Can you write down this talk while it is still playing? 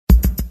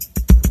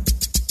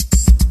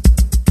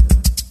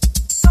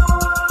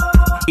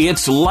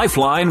It's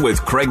Lifeline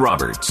with Craig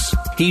Roberts.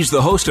 He's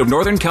the host of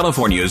Northern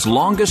California's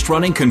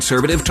longest-running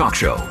conservative talk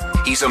show.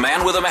 He's a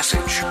man with a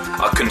message,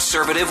 a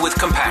conservative with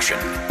compassion.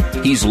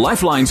 He's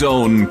Lifeline's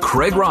own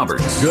Craig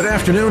Roberts. Good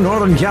afternoon,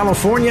 Northern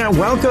California.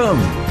 Welcome.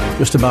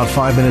 Just about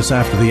 5 minutes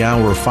after the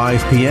hour of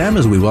 5 p.m.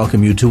 as we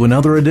welcome you to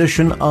another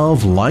edition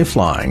of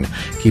Lifeline.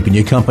 Keeping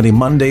you company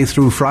Monday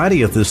through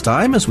Friday at this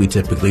time, as we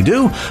typically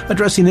do,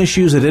 addressing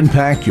issues that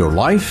impact your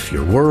life,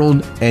 your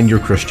world, and your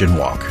Christian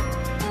walk.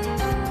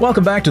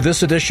 Welcome back to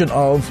this edition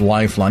of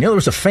Lifeline. You know, there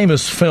was a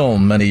famous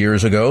film many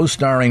years ago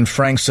starring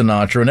Frank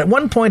Sinatra, and at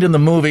one point in the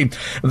movie,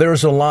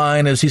 there's a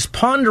line as he's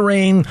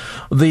pondering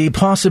the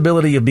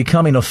possibility of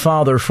becoming a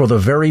father for the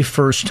very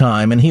first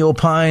time, and he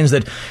opines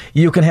that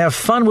you can have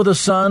fun with a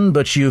son,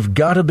 but you've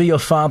got to be a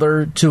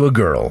father to a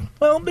girl.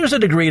 Well, there's a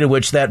degree to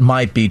which that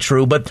might be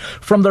true, but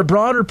from the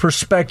broader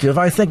perspective,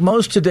 I think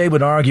most today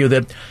would argue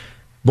that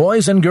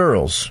boys and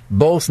girls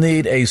both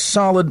need a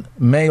solid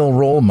male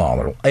role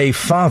model, a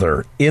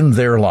father in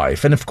their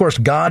life. And, of course,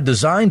 God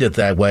designed it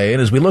that way. And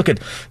as we look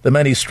at the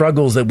many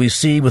struggles that we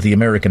see with the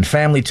American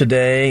family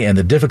today and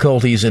the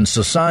difficulties in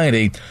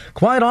society,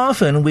 quite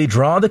often we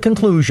draw the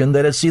conclusion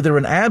that it's either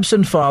an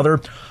absent father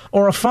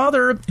or a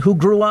father who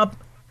grew up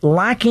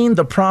lacking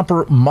the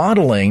proper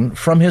modeling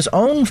from his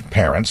own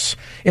parents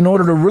in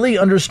order to really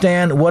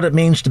understand what it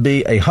means to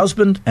be a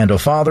husband and a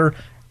father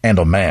and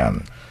a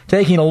man.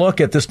 Taking a look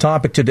at this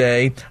topic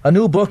today, a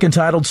new book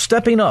entitled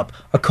Stepping Up,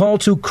 A Call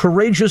to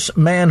Courageous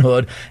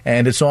Manhood,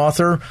 and its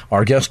author,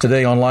 our guest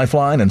today on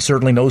Lifeline, and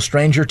certainly no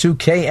stranger to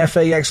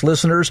KFAX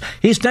listeners,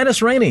 he's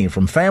Dennis Rainey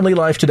from Family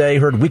Life Today,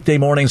 heard weekday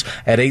mornings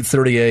at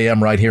 8:30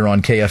 a.m. right here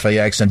on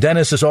KFAX. And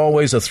Dennis, it's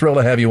always a thrill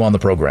to have you on the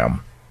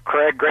program.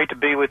 Craig, great to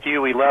be with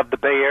you. We love the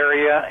Bay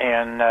Area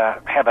and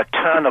have a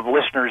ton of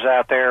listeners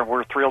out there.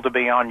 We're thrilled to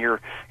be on your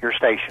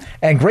station.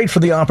 And great for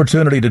the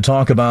opportunity to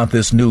talk about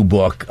this new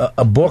book,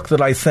 a book that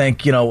I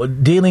think, you know,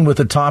 dealing with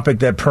a topic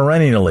that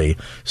perennially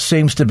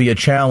seems to be a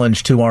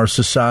challenge to our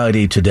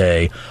society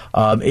today.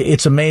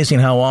 It's amazing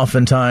how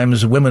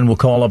oftentimes women will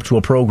call up to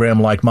a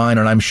program like mine,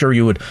 and I'm sure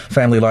you at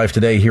Family Life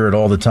Today hear it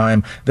all the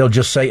time. They'll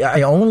just say,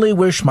 I only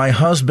wish my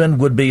husband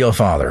would be a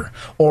father,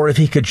 or if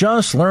he could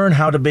just learn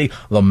how to be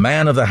the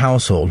man of the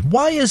household.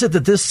 Why is it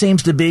that this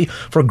seems to be,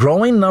 for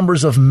growing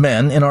numbers of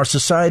men in our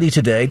society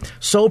today,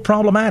 so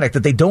problematic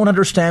that they don't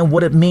understand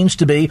what it means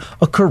to be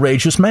a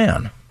courageous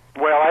man?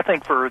 Well, I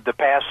think for the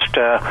past,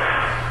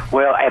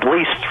 at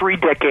least 3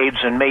 decades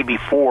and maybe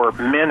 4,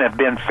 men have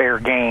been fair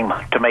game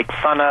to make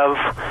fun of,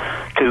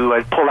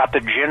 to pull out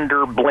the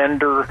gender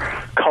blender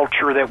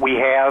culture that we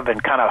have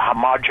and kind of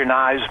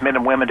homogenize men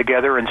and women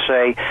together and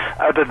say,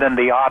 other than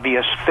the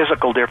obvious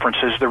physical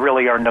differences, there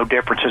really are no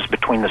differences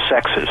between the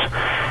sexes.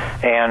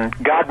 And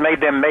God made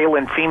them male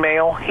and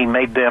female. He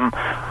made them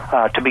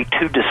to be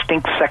 2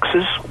 distinct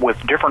sexes with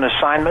different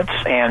assignments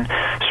and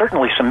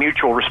certainly some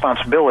mutual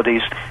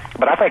responsibilities.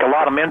 But I think a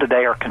lot of men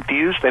today are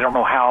confused. They don't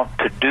know how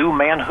to do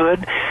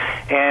manhood.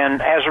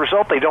 And as a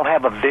result, they don't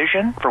have a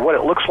vision for what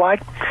it looks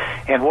like.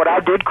 And what I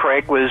did,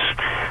 Craig, was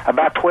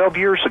about 12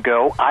 years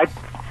ago, I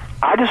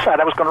decided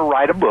I was going to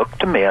write a book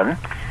to men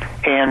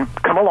and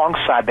come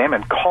alongside them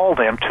and call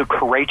them to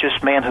courageous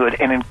manhood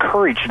and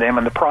encourage them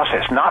in the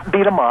process. Not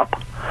beat them up,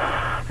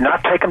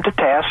 not take them to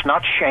task,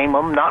 not shame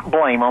them, not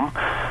blame them,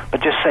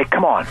 but just say,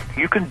 come on,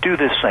 you can do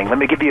this thing. Let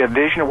me give you a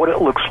vision of what it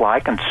looks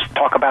like and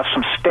talk about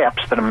some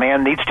steps that a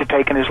man needs to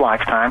take in his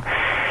lifetime.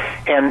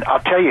 And I'll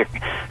tell you,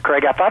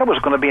 Craig, I thought it was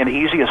going to be an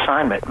easy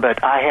assignment,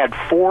 but I had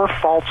 4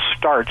 false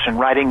starts in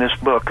writing this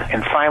book,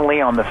 and finally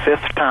on the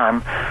 5th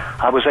time,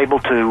 I was able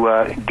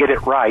to get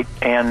it right,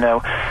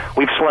 and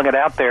we've slung it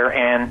out there,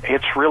 and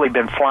it's really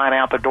been flying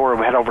out the door.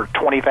 We had over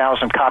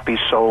 20,000 copies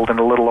sold in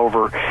a little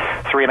over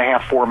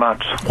 3.5, 4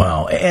 months.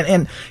 Wow.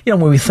 And you know,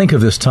 when we think of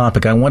this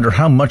topic, I wonder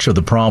how much of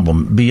the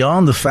problem,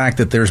 beyond the fact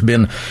that there's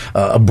been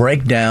a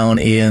breakdown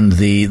in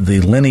the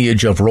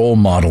lineage of role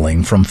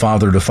modeling from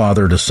father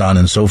to son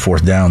and so forth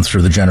down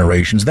through the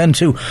generations. Then,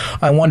 too,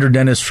 I wonder,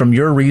 Dennis, from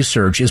your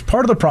research, is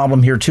part of the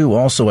problem here, too,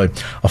 also a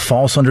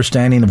false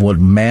understanding of what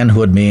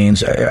manhood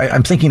means?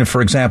 I'm thinking of,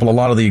 for example, a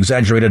lot of the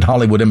exaggerated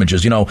Hollywood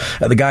images. You know,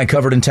 the guy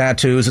covered in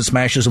tattoos that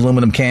smashes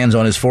aluminum cans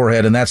on his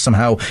forehead, and that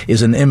somehow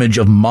is an image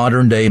of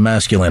modern-day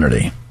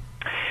masculinity.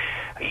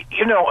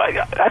 You know,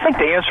 I think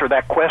the answer to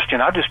that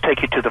question, I'll just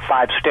take you to the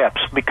 5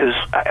 steps, because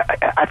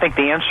I think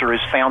the answer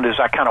is found as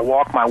I kind of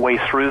walk my way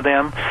through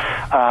them.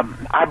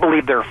 I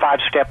believe there are 5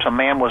 steps a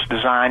man was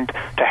designed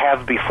to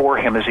have before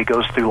him as he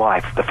goes through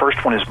life. The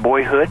first one is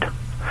boyhood.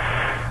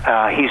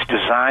 He's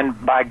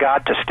designed by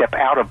God to step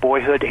out of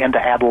boyhood into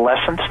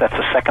adolescence. That's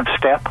the second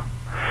step.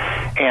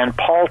 And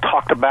Paul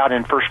talked about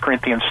in 1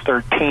 Corinthians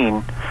 13,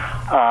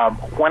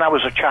 when I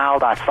was a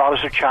child, I thought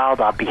as a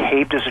child, I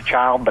behaved as a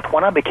child, but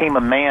when I became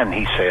a man,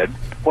 he said,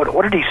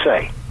 what did he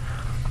say?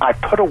 I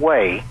put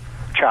away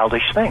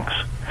childish things.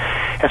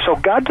 And so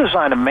God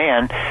designed a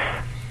man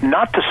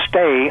not to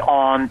stay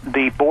on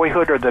the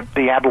boyhood or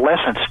the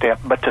adolescent step,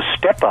 but to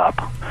step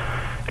up,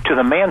 to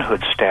the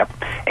manhood step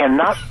and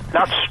not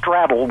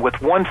straddle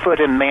with one foot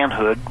in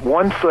manhood,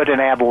 one foot in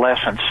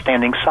adolescence,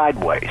 standing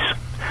sideways.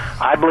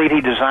 I believe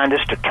he designed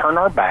us to turn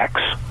our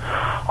backs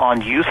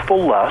on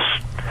youthful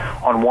lust,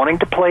 on wanting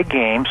to play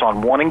games,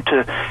 on wanting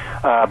to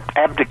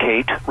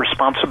abdicate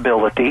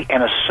responsibility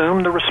and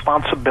assume the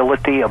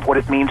responsibility of what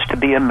it means to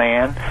be a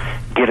man,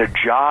 get a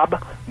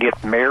job,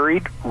 get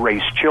married,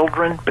 raise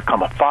children,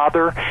 become a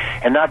father,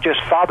 and not just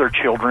father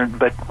children,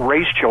 but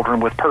raise children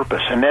with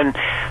purpose. And then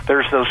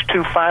there's those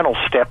two final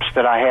steps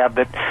that I have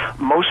that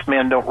most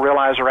men don't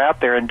realize are out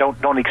there and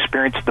don't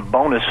experience the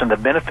bonus and the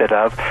benefit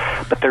of,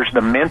 but there's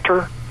the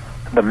mentor,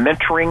 the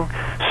mentoring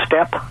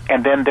step,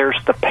 and then there's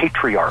the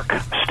patriarch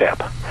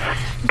step.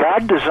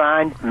 God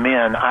designed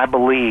men, I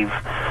believe,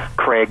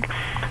 Craig,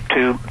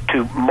 to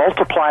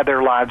multiply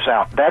their lives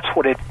out. That's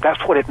what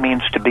it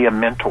means to be a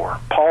mentor.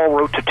 Paul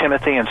wrote to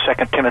Timothy in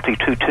 2 Timothy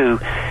 2:2.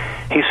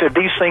 He said,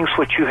 "These things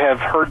which you have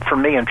heard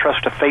from me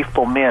entrust to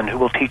faithful men who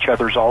will teach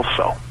others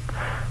also."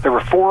 There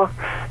were 4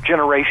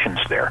 generations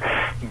there.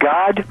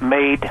 God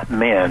made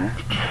men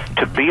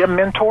to be a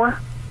mentor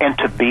and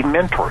to be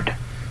mentored.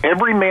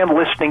 Every man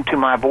listening to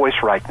my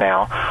voice right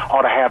now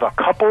ought to have a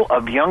couple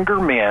of younger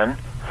men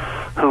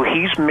who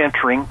he's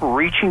mentoring,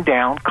 reaching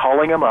down,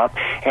 calling them up,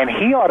 and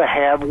he ought to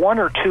have 1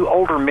 or 2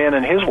 older men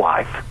in his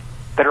life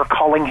that are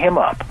calling him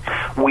up.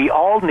 We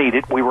all need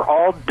it. We were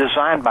all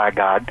designed by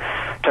God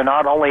to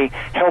not only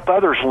help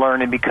others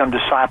learn and become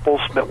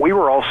disciples, but we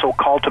were also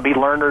called to be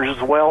learners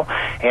as well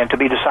and to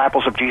be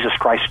disciples of Jesus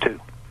Christ too.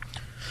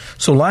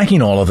 So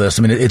lacking all of this,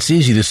 I mean, it's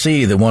easy to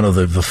see that one of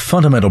the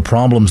fundamental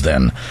problems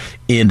then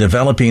in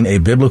developing a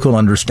biblical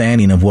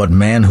understanding of what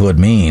manhood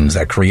means,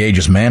 that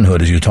courageous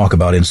manhood, as you talk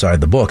about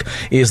inside the book,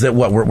 is that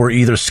we're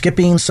either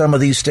skipping some of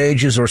these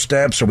stages or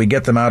steps, or we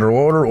get them out of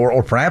order,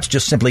 or perhaps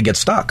just simply get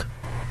stuck.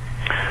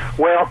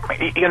 Well,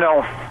 you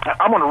know,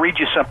 I'm going to read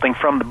you something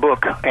from the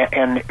book,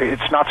 and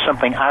it's not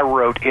something I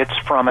wrote. It's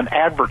from an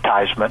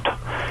advertisement,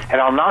 and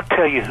I'll not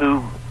tell you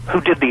who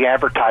did the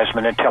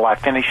advertisement until I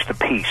finish the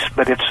piece.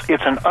 But it's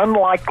an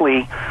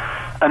unlikely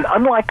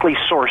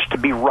source to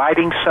be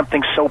writing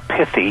something so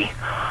pithy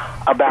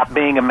about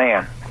being a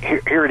man.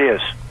 Here it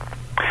is.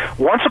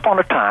 Once upon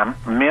a time,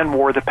 men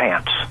wore the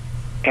pants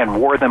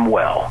and wore them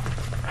well.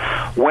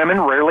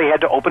 Women rarely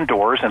had to open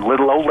doors, and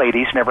little old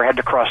ladies never had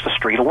to cross the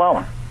street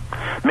alone.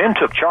 Men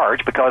took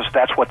charge because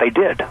that's what they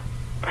did.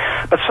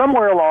 But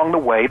somewhere along the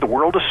way, the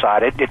world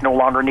decided it no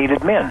longer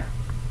needed men.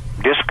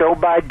 Disco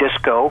by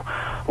disco,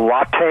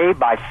 latte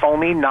by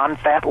foamy,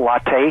 non-fat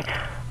latte,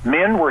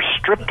 men were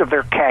stripped of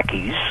their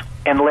khakis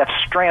and left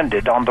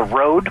stranded on the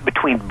road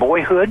between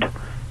boyhood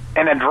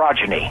and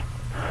androgyny.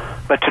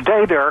 But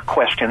today there are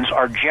questions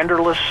our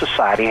genderless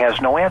society has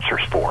no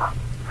answers for.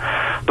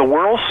 The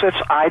world sits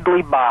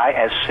idly by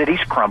as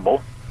cities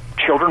crumble,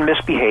 children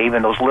misbehave,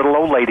 and those little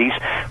old ladies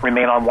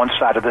remain on one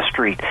side of the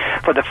street.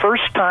 For the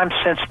first time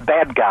since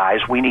bad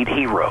guys, we need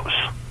heroes.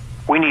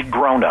 We need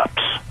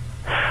grown-ups.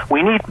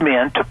 We need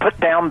men to put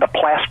down the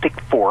plastic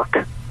fork,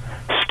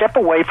 step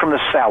away from the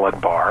salad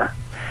bar,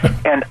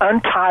 and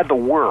untie the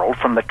world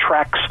from the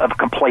tracks of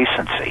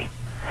complacency.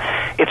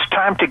 It's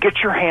time to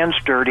get your hands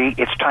dirty.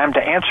 It's time to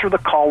answer the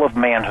call of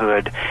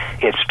manhood.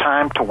 It's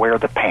time to wear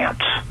the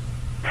pants.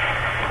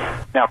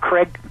 Now,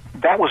 Craig,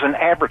 that was an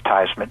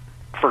advertisement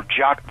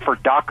for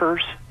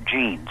Dockers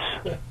jeans.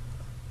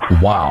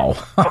 Wow.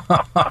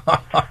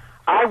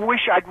 I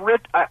wish I'd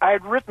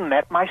written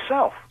that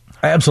myself.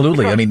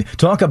 Absolutely. I mean,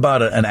 talk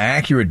about an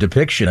accurate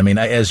depiction. I mean,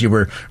 as you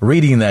were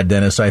reading that,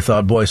 Dennis, I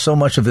thought, boy, so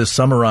much of this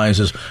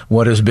summarizes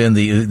what has been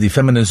the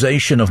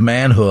feminization of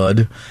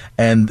manhood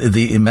and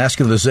the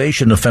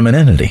emasculization of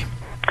femininity.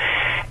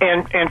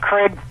 And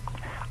Craig,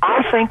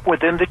 I think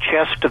within the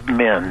chest of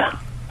men,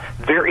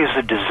 there is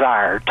a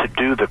desire to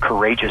do the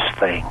courageous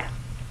thing.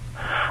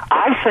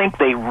 I think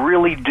they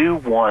really do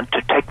want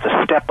to take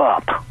the step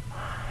up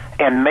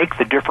and make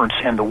the difference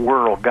in the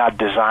world God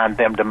designed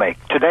them to make.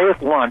 Today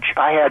at lunch,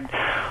 I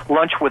had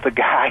lunch with a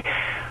guy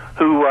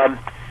who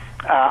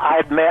I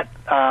had met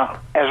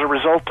as a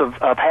result of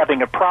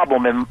having a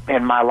problem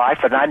in my life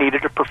that I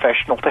needed a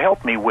professional to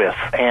help me with.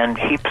 And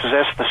he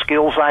possessed the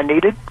skills I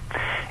needed.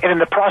 And in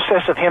the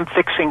process of him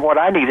fixing what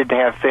I needed to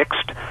have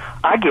fixed,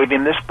 I gave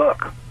him this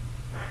book.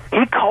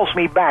 He calls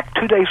me back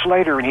 2 days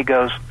later and he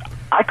goes,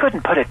 I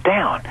couldn't put it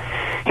down.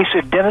 He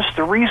said, Dennis,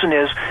 the reason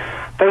is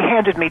they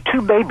handed me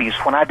 2 babies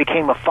when I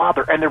became a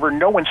father, and there were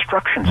no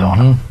instructions on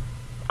them.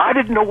 I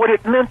didn't know what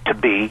it meant to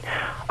be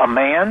a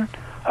man,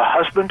 a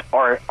husband,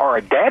 or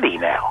a daddy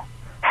now.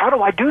 How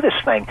do I do this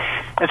thing?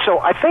 And so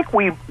I think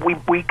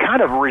we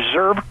kind of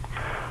reserve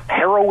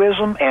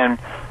heroism and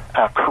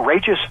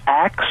courageous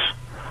acts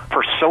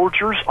for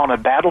soldiers on a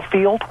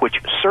battlefield, which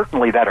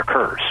certainly that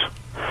occurs.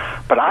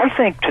 But I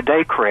think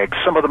today, Craig,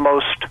 some of the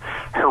most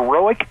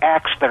heroic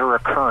acts that are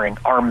occurring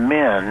are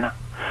men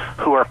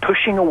who are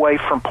pushing away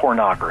from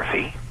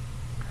pornography.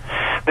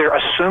 They're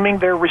assuming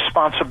their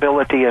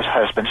responsibility as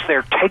husbands.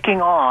 They're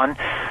taking on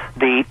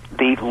the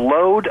the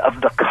load of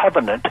the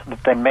covenant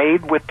that they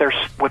made with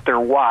their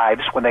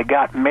wives when they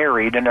got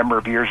married a number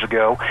of years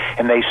ago,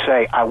 and they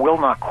say, I will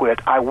not quit,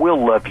 I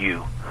will love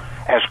you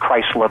as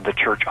Christ loved the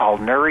church. I'll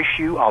nourish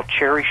you, I'll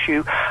cherish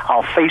you,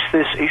 I'll face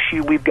this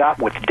issue we've got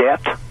with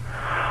death,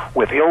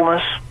 with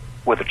illness,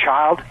 with a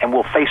child, and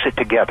we'll face it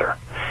together.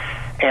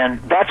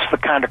 And that's the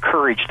kind of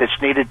courage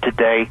that's needed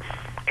today.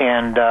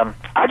 And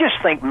I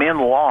just think men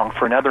long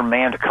for another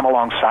man to come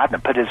alongside them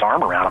and put his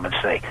arm around them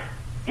and say,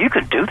 you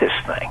can do this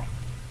thing.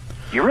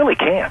 You really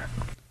can.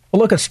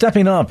 Well, look at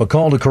Stepping Up, a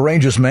call to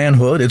courageous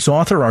manhood. Its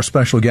author, our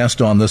special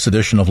guest on this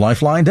edition of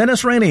Lifeline,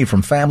 Dennis Rainey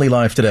from Family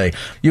Life Today.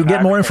 You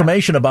get more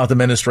information about the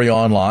ministry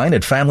online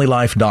at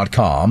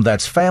familylife.com.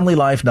 That's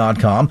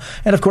familylife.com.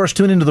 And, of course,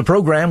 tune into the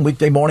program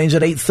weekday mornings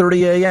at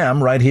 8:30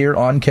 a.m. right here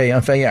on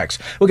KFAX.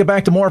 We'll get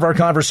back to more of our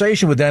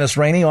conversation with Dennis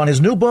Rainey on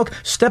his new book,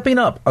 Stepping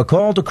Up, a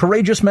call to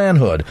courageous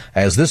manhood,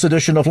 as this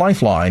edition of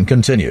Lifeline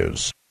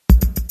continues.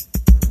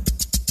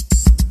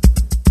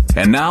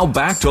 And now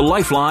back to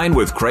Lifeline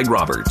with Craig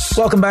Roberts.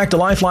 Welcome back to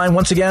Lifeline.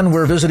 Once again,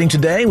 we're visiting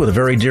today with a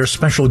very dear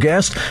special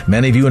guest.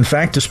 Many of you, in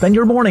fact, to spend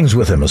your mornings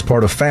with him as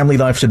part of Family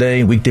Life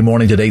Today, weekday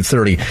mornings at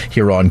 8:30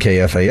 here on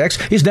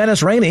KFAX. He's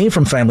Dennis Rainey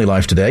from Family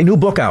Life Today. New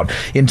book out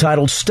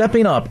entitled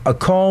Stepping Up, a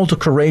Call to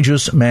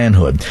Courageous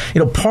Manhood. You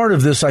know, part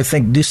of this, I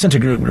think,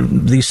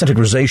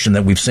 disintegration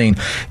that we've seen,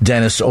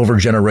 Dennis, over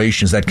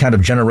generations, that kind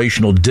of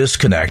generational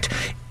disconnect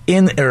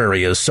in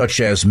areas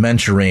such as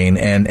mentoring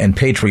and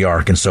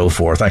patriarch and so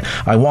forth.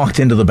 I walked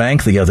into the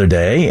bank the other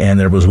day, and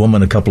there was a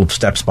woman a couple of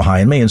steps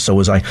behind me, and so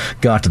as I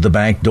got to the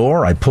bank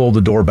door, I pulled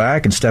the door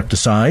back and stepped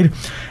aside,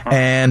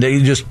 and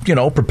just,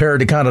 prepared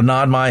to kind of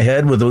nod my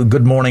head with a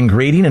good morning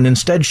greeting, and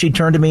instead she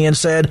turned to me and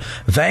said,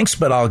 thanks,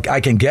 but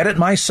I can get it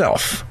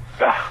myself.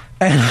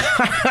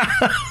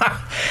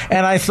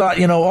 And I thought,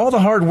 all the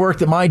hard work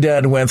that my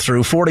dad went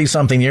through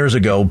 40-something years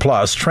ago,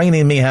 plus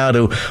training me how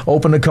to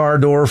open the car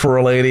door for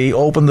a lady,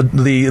 open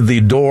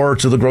the door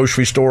to the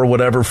grocery store,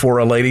 whatever, for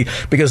a lady,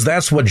 because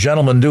that's what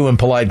gentlemen do in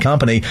polite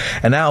company.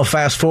 And now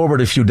fast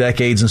forward a few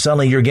decades, and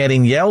suddenly you're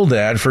getting yelled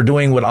at for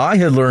doing what I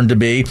had learned to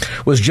be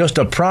was just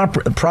a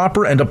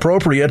proper and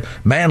appropriate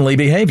manly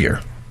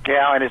behavior.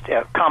 Yeah, and it's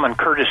common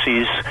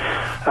courtesies.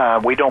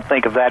 We don't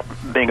think of that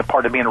being a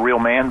part of being a real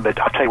man, but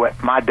I'll tell you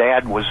what, my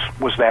dad was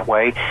that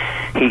way.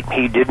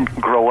 He didn't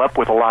grow up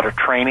with a lot of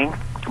training,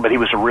 but he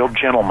was a real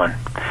gentleman,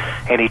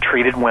 and he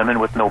treated women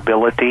with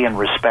nobility and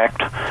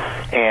respect,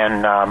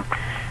 and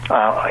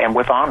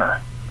with honor.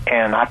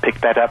 And I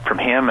picked that up from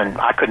him, and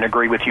I couldn't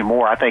agree with you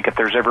more. I think if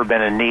there's ever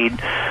been a need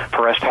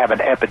for us to have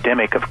an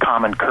epidemic of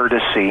common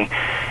courtesy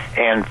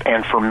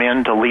and for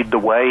men to lead the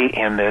way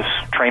in this,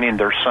 training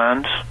their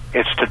sons,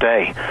 it's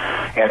today.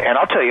 And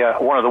I'll tell you,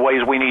 one of the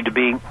ways we need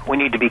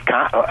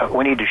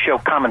to show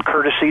common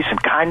courtesies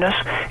and kindness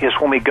is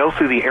when we go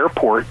through the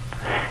airport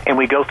and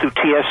we go through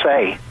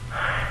TSA.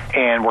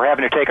 And we're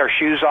having to take our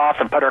shoes off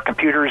and put our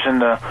computers in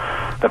the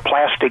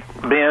plastic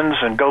bins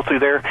and go through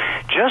there.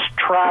 Just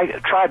try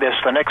this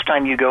the next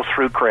time you go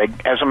through, Craig.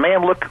 As a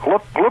man, look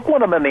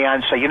one of them in the eye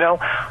and say,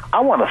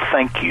 I want to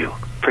thank you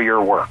for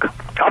your work.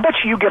 I'll bet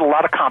you get a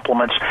lot of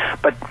compliments,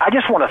 but I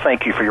just want to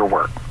thank you for your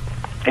work.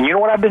 And you know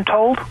what I've been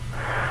told?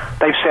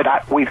 They've said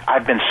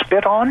I've been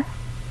spit on.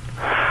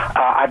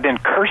 I've been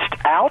cursed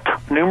out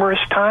numerous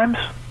times.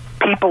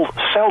 People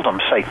seldom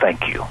say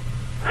thank you.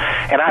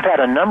 And I've had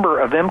a number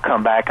of them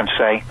come back and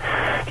say,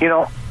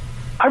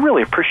 I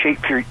really appreciate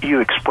you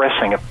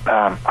expressing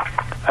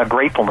a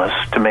gratefulness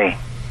to me.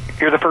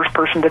 You're the first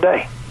person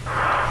today,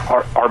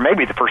 or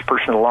maybe the first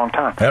person in a long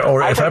time.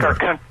 Or if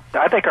ever.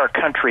 I think our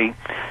country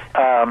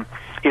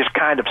is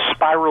kind of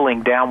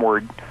spiraling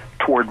downward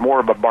toward more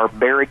of a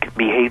barbaric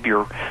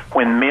behavior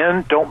when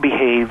men don't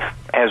behave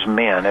as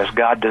men, as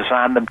God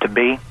designed them to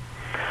be.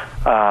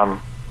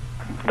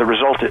 The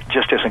result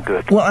just isn't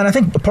good. Well, and I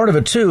think part of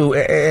it, too,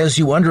 as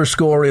you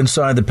underscore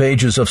inside the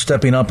pages of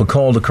Stepping Up, a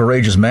Call to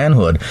Courageous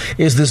Manhood,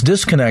 is this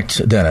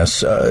disconnect,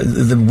 Dennis.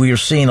 We are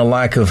seeing a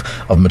lack of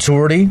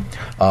maturity,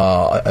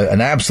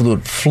 an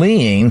absolute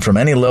fleeing from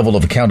any level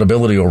of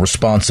accountability or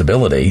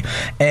responsibility.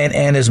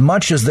 And as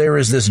much as there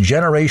is this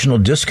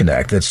generational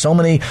disconnect that so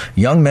many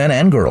young men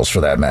and girls,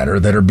 for that matter,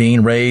 that are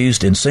being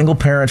raised in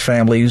single-parent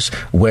families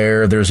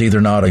where there's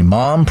either not a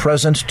mom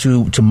present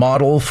to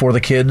model for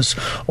the kids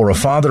or a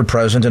father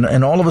present,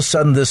 and all of a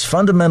sudden this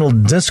fundamental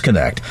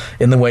disconnect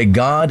in the way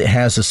God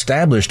has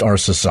established our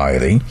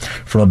society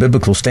from a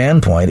biblical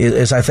standpoint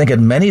is, I think, at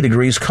many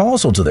degrees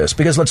causal to this.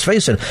 Because let's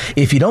face it,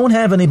 if you don't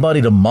have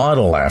anybody to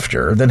model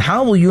after, then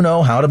how will you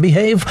know how to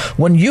behave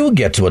when you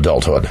get to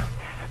adulthood?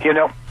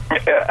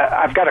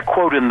 I've got a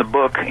quote in the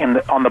book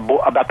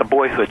about the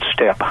boyhood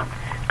step,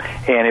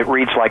 and it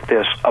reads like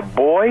this: A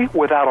boy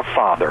without a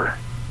father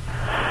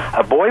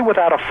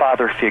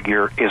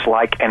figure is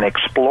like an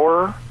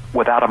explorer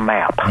without a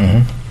map.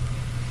 Mm-hmm.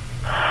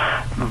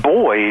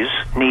 Boys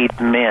need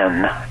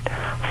men,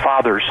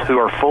 fathers who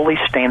are fully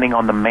standing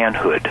on the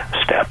manhood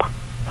step,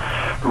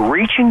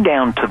 reaching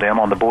down to them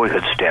on the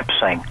boyhood step,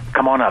 saying,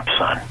 "Come on up,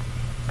 son.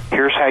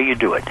 Here's how you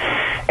do it.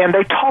 And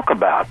they talk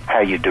about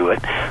how you do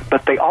it,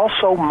 but they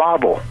also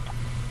model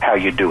how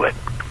you do it.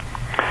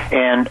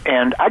 And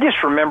I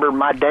just remember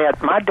my dad's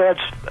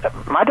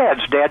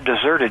dad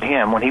deserted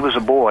him when he was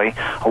a boy,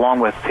 along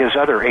with his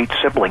other 8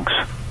 siblings.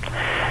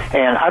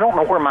 And I don't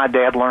know where my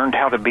dad learned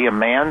how to be a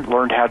man,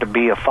 learned how to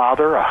be a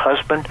father, a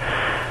husband,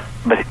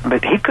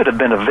 but he could have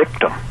been a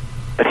victim.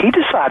 But he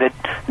decided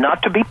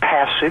not to be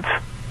passive,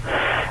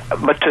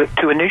 but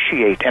to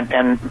initiate.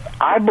 And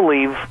I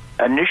believe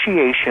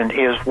initiation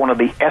is one of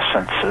the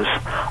essences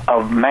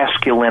of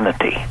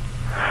masculinity.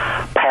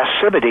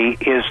 Passivity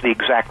is the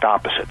exact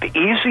opposite. The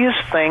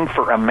easiest thing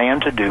for a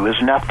man to do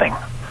is nothing.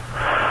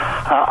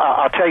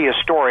 I'll tell you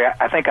a story.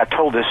 I think I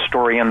told this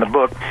story in the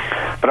book,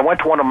 but I went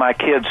to one of my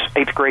kids'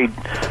 8th grade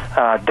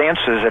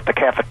dances at the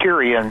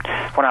cafeteria, and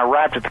when I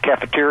arrived at the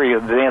cafeteria,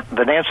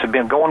 the dance had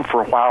been going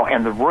for a while,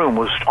 and the room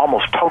was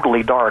almost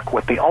totally dark,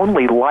 with the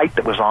only light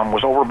that was on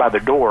was over by the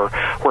door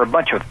where a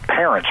bunch of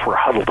parents were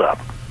huddled up.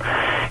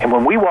 And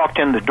when we walked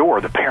in the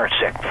door, the parents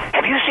said,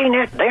 "Have you seen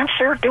that dance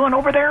they're doing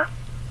over there?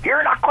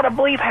 You're not going to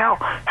believe how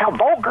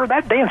vulgar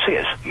that dance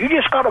is. You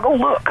just got to go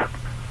look."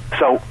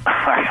 So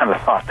I kind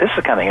of thought, this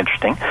is kind of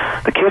interesting.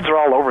 The kids are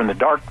all over in the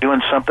dark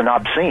doing something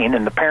obscene,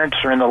 and the parents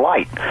are in the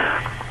light.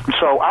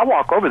 So I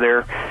walk over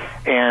there,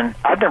 and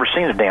I've never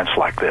seen a dance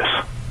like this.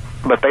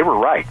 But they were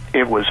right.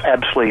 It was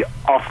absolutely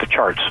off the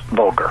charts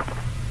vulgar.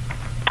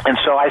 And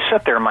so I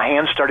sat there, and my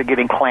hands started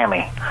getting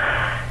clammy.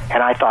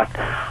 And I thought,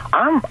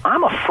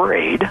 I'm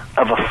afraid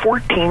of a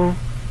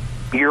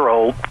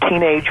 14-year-old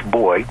teenage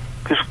boy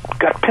who's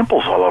got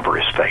pimples all over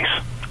his face.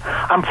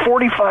 I'm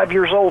 45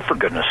 years old, for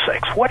goodness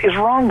sakes. What is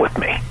wrong with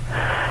me?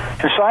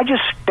 And so I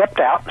just stepped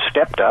up,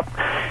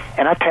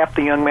 and I tapped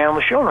the young man on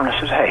the shoulder, and I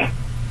says, "Hey,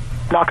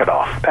 knock it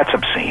off. That's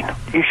obscene.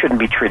 You shouldn't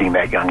be treating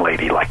that young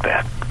lady like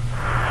that."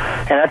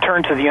 And I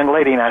turned to the young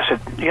lady, and I said,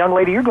 "Young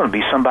lady, you're going to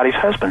be somebody's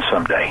husband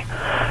someday.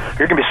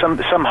 You're going to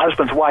be some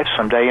husband's wife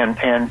someday,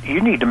 and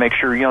you need to make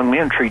sure young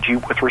men treat you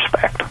with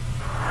respect."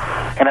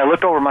 And I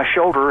looked over my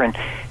shoulder, and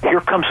here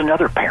comes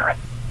another parent.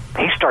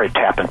 He started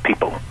tapping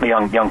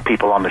young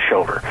people on the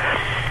shoulder.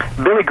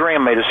 Billy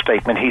Graham made a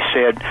statement. He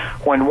said,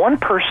 "When one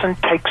person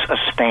takes a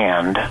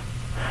stand,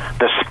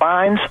 the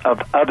spines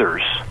of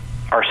others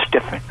are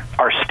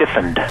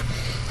stiffened.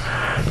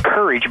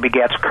 Courage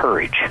begets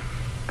courage."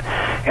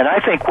 And I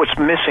think what's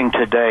missing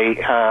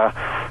today,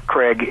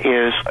 Craig,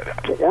 is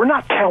we're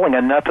not telling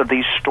enough of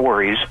these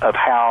stories of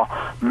how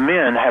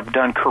men have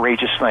done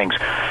courageous things.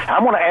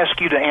 I want to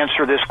ask you to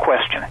answer this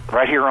question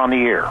right here on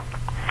the air.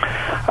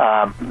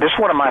 This is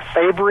one of my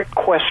favorite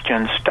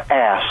questions to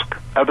ask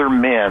other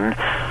men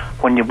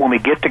when we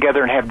get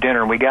together and have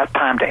dinner and we got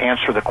time to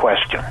answer the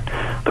question.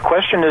 The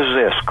question is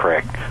this,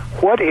 Craig.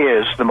 What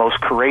is the most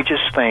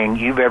courageous thing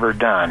you've ever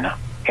done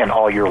in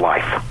all your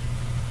life?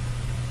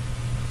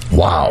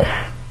 Wow.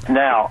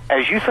 Now,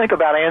 as you think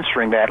about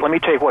answering that, let me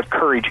tell you what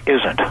courage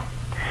isn't.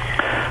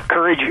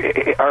 Courage,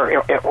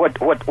 or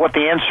what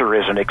the answer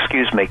isn't,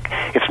 excuse me.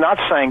 It's not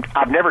saying,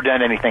 "I've never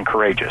done anything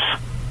courageous."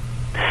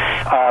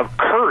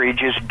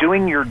 Courage is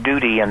doing your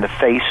duty in the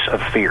face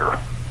of fear.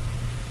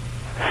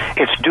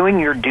 It's doing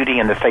your duty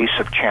in the face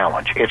of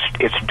challenge.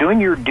 It's doing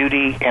your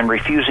duty and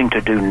refusing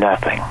to do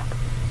nothing.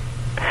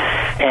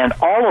 And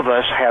all of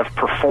us have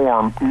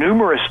performed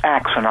numerous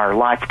acts in our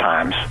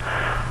lifetimes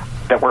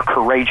that were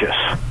courageous.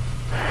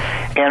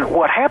 And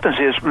what happens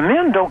is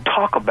men don't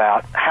talk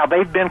about how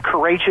they've been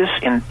courageous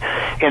in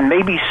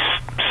maybe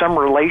some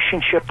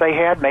relationship they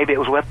had. Maybe it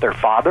was with their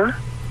father.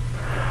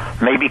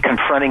 Maybe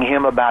confronting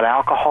him about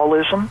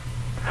alcoholism,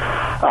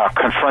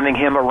 confronting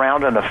him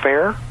around an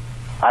affair.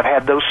 I've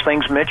had those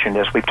things mentioned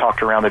as we've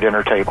talked around the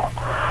dinner table.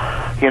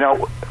 You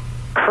know,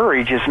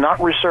 courage is not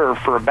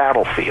reserved for a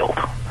battlefield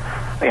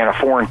in a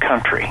foreign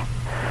country.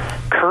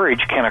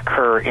 Courage can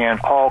occur in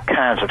all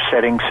kinds of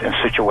settings and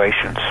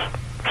situations.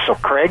 So,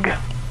 Craig,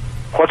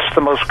 what's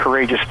the most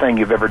courageous thing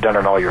you've ever done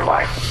in all your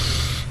life?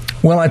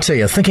 Well, I tell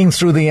you, thinking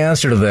through the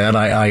answer to that,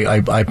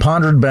 I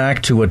pondered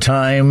back to a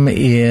time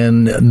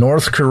in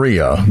North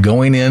Korea,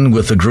 going in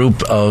with a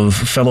group of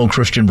fellow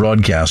Christian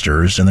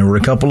broadcasters, and there were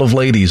a couple of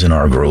ladies in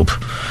our group,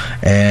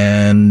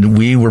 and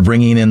we were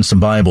bringing in some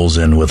Bibles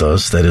in with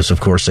us. That is,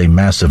 of course, a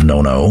massive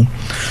no-no.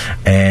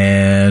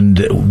 And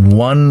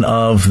one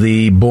of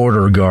the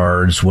border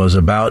guards was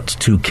about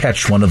to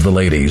catch one of the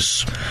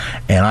ladies,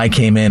 and I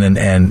came in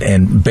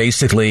and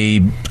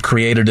basically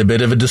created a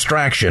bit of a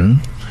distraction,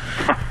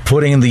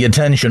 putting the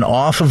attention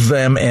off of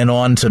them and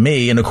on to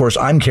me. And, of course,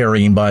 I'm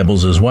carrying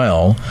Bibles as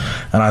well.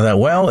 And I thought,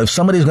 well, if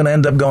somebody's going to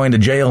end up going to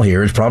jail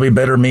here, it's probably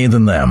better me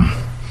than them.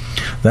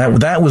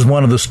 That was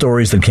one of the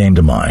stories that came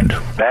to mind.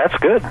 That's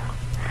good.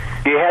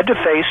 You had to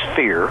face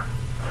fear,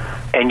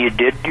 and you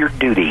did your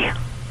duty.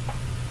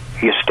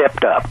 You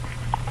stepped up.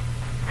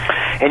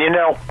 And, you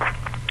know,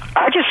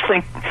 I just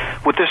think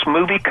with this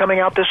movie coming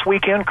out this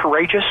weekend,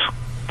 Courageous,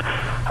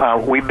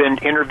 we've been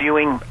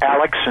interviewing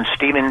Alex and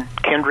Stephen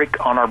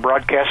Kendrick on our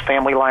broadcast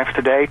Family Life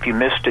Today. If you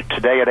missed it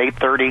today at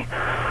 8:30,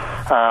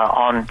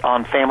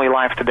 on Family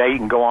Life Today. You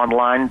can go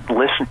online,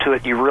 listen to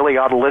it. You really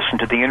ought to listen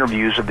to the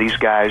interviews of these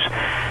guys,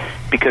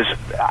 because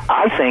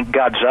I think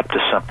God's up to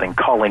something,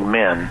 calling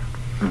men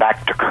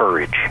back to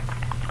courage,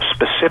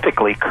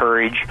 specifically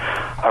courage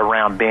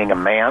around being a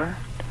man,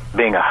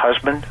 being a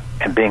husband,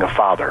 and being a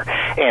father,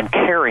 and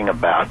caring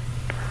about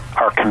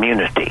our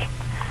community.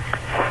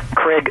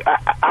 Craig,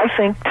 I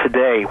think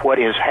today what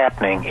is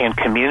happening in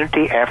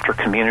community after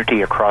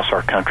community across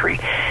our country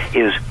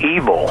is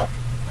evil.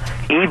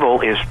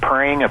 Evil is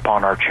preying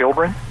upon our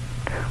children,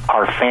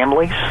 our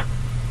families,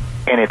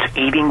 and it's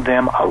eating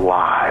them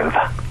alive.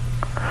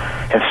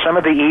 And some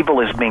of the evil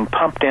is being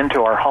pumped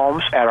into our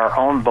homes at our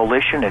own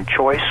volition and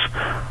choice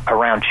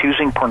around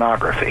choosing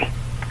pornography.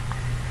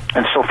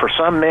 And so for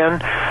some men,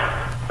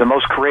 the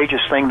most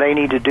courageous thing they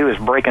need to do is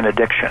break an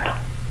addiction.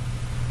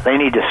 They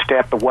need to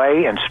step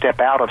away and step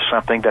out of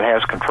something that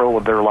has control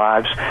of their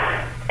lives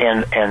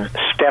and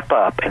step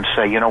up and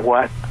say, you know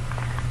what?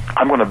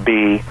 I'm going to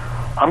be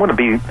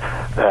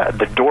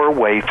the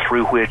doorway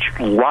through which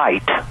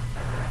light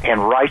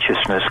and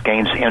righteousness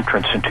gains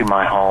entrance into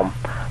my home,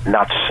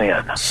 not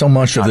sin. So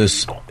much of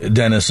this,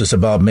 Dennis, is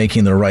about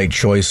making the right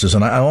choices.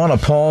 And I want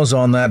to pause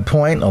on that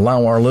point,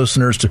 allow our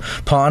listeners to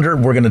ponder.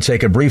 We're going to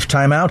take a brief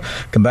time out,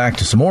 come back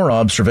to some more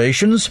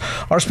observations.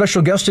 Our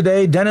special guest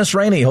today, Dennis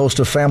Rainey, host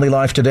of Family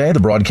Life Today, the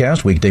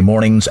broadcast weekday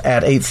mornings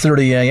at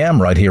 8:30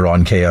 a.m. right here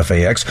on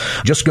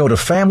KFAX. Just go to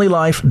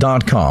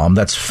FamilyLife.com.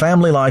 That's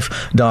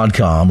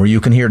FamilyLife.com, where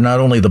you can hear not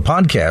only the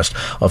podcast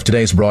of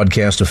today's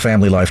broadcast of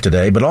Family Life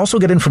Today, but also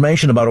get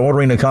information about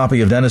ordering a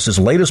copy of Dennis's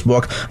latest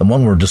book, the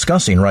one we're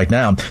discussing right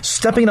now,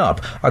 Stepping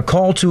Up, A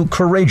Call to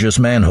Courageous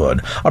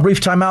Manhood. A brief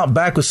time out,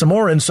 back with some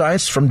more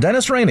insights from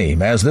Dennis Rainey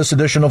as this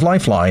edition of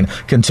Lifeline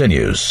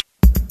continues.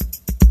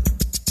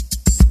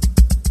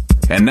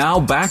 And now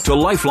back to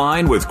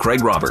Lifeline with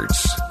Craig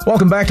Roberts.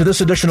 Welcome back to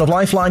this edition of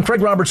Lifeline.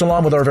 Craig Roberts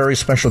along with our very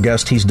special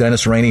guest. He's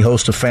Dennis Rainey,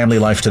 host of Family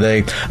Life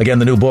Today. Again,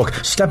 the new book,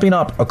 Stepping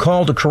Up, A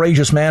Call to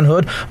Courageous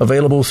Manhood,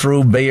 available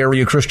through Bay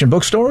Area Christian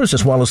bookstores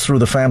as well as through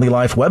the Family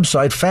Life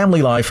website,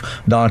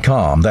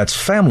 FamilyLife.com. That's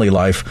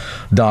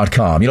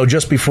FamilyLife.com. You know,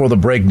 just before the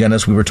break,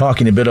 Dennis, we were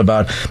talking a bit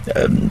about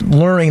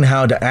learning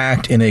how to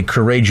act in a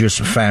courageous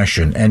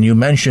fashion. And you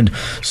mentioned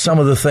some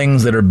of the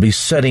things that are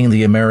besetting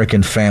the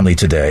American family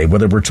today,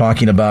 whether we're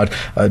talking about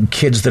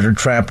kids that are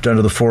trapped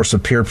under the force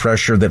of peer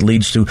pressure that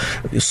leads to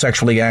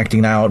sexually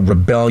acting out,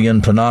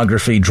 rebellion,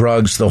 pornography,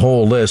 drugs, the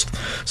whole list.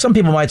 Some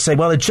people might say,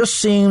 well, it just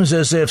seems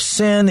as if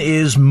sin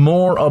is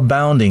more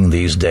abounding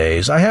these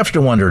days. I have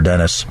to wonder,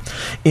 Dennis,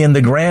 in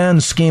the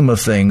grand scheme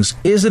of things,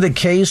 is it a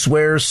case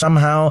where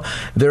somehow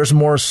there's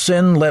more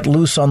sin let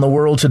loose on the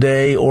world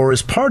today, or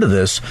is part of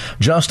this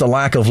just a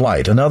lack of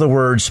light? In other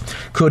words,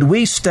 could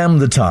we stem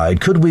the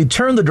tide? Could we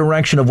turn the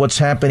direction of what's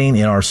happening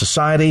in our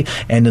society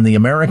and in the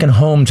American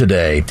home today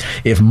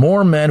if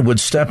more men would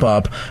step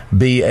up,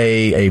 be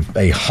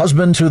a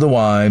husband to the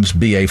wives,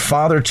 be a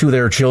father to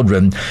their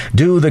children,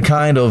 do the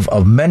kind of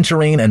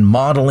mentoring and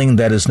modeling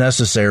that is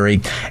necessary,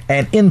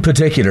 and in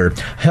particular,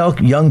 help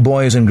young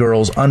boys and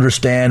girls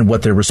understand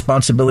what their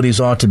responsibilities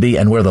ought to be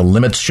and where the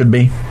limits should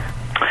be?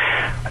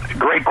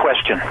 Great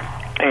question.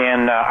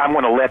 And I'm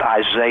going to let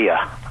Isaiah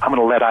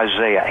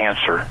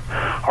answer,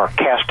 or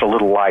cast a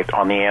little light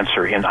on the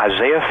answer. In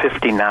Isaiah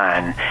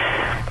 59,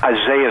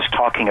 Isaiah is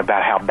talking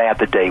about how bad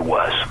the day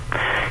was.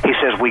 He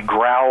says, we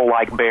growl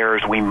like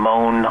bears, we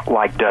moan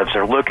like doves.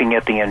 They're looking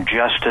at the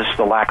injustice,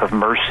 the lack of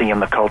mercy in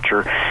the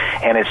culture,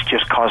 and it's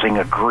just causing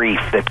a grief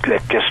that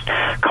just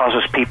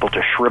causes people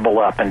to shrivel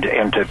up and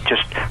to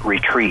just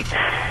retreat.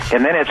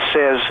 And then it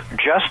says,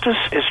 justice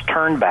is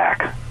turned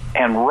back,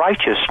 and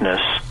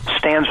righteousness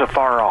stands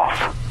afar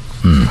off.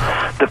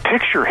 The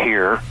picture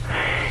here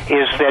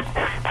is that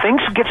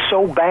things get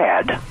so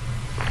bad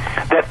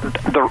that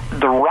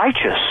the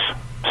righteous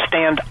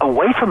stand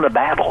away from the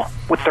battle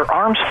with their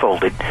arms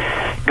folded,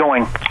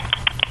 going,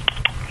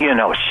 you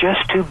know, it's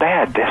just too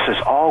bad. This is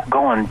all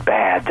going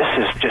bad. This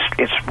is just,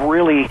 it's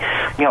really,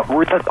 you know,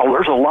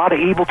 there's a lot of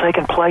evil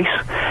taking place.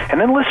 And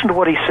then listen to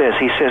what he says.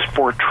 He says,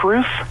 for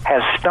truth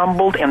has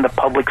stumbled in the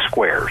public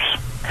squares,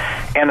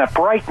 and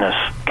uprightness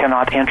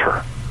cannot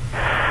enter.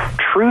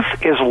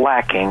 Truth is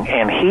lacking,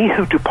 and he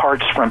who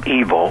departs from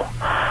evil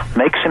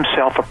makes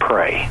himself a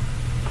prey.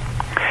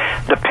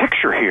 The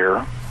picture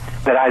here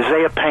that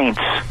Isaiah paints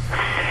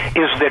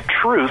is that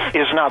truth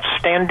is not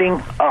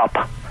standing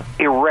up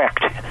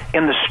erect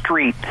in the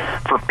street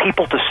for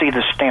people to see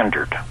the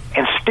standard.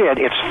 Instead,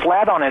 it's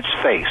flat on its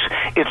face.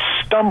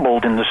 It's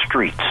stumbled in the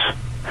streets.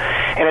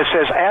 And it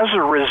says, as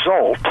a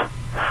result,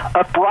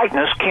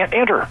 uprightness can't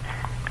enter.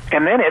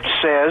 And then it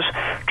says,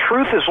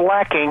 truth is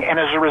lacking, and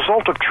as a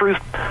result of truth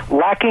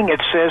lacking, it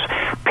says,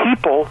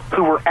 people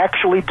who were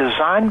actually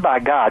designed by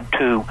God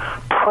to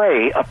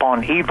prey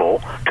upon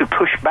evil, to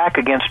push back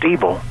against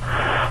evil,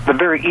 the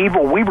very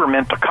evil we were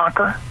meant to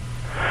conquer,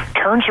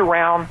 turns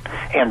around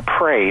and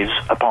preys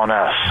upon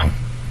us.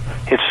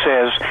 It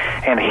says,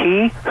 and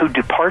he who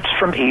departs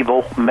from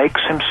evil makes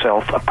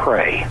himself a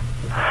prey.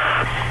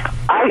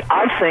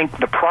 I think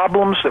the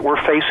problems that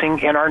we're facing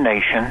in our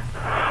nation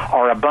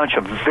are a bunch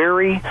of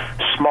very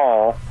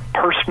small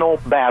personal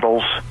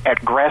battles at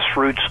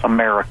grassroots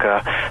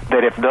America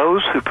that if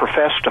those who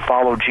profess to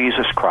follow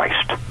Jesus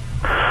Christ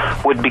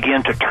would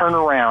begin to turn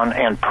around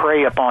and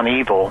prey upon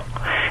evil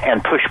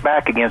and push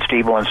back against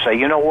evil and say,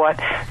 you know what,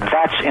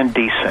 that's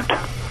indecent.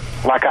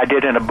 Like I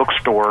did in a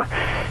bookstore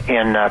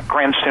in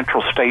Grand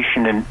Central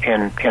Station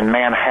in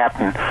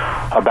Manhattan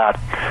about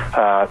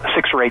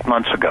 6 or 8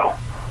 months ago.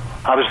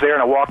 I was there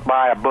and I walked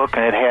by a book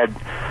and it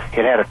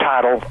had a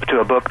title to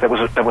a book that was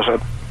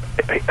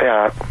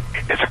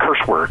it's a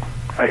curse word,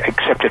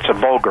 except it's a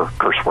vulgar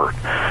curse word.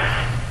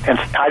 And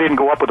I didn't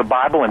go up with a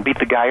Bible and beat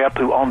the guy up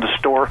who owned the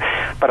store,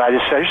 but I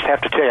just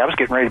have to tell you, I was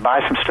getting ready to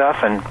buy some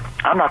stuff, and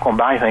I'm not going to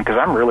buy anything because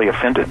I'm really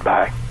offended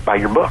by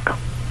your book.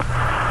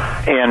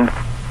 And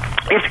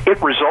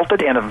it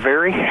resulted in a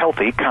very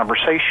healthy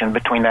conversation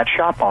between that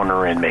shop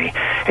owner and me.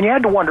 And you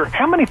had to wonder,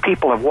 how many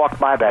people have walked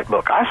by that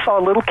book? I saw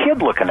a little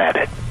kid looking at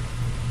it,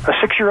 a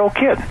 6-year-old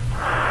kid.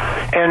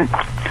 And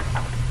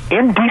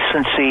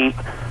indecency,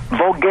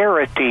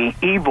 vulgarity,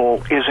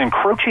 evil is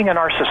encroaching in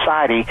our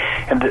society,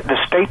 and the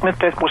statement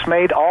that was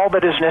made, all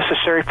that is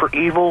necessary for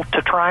evil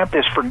to triumph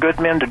is for good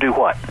men to do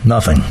what?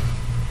 Nothing.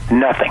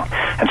 Nothing.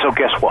 And so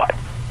guess what?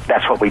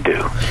 That's what we do.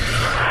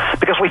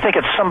 Because we think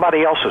it's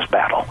somebody else's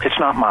battle. It's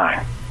not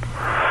mine.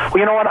 Well,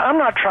 you know what? I'm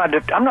not trying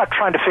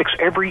to fix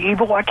every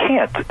evil. I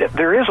can't.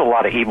 There is a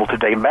lot of evil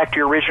today. Back to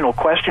your original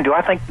question, do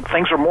I think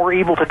things are more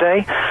evil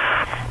today?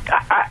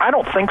 I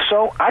don't think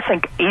so. I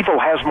think evil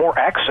has more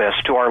access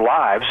to our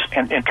lives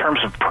and in terms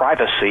of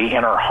privacy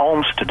in our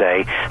homes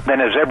today than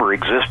has ever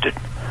existed.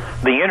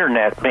 The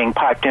internet being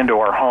piped into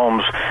our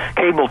homes,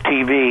 cable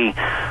TV,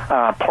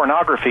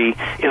 pornography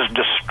is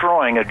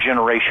destroying a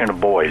generation of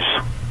boys.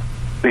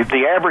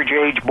 The average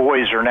age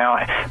boys are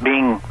now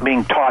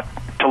being taught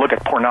to look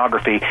at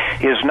pornography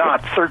is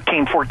not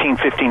 13, 14,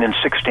 15, and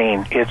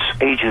 16. It's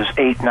ages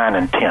 8, 9,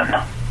 and 10.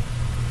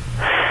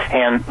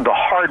 And the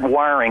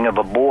hardwiring of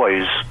a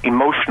boy's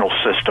emotional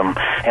system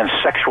and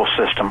sexual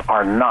system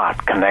are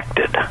not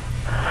connected.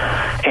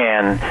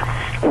 And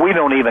we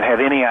don't even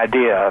have any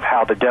idea of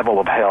how the devil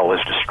of hell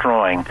is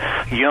destroying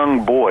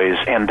young boys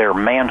and their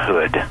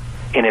manhood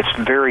in its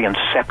very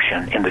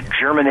inception, in the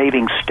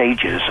germinating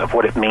stages of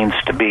what it means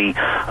to be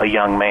a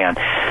young man.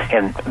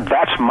 And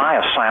that's my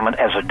assignment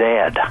as a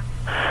dad,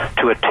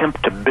 to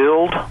attempt to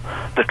build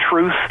the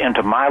truth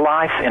into my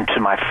life, into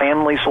my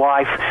family's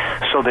life,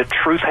 so that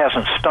truth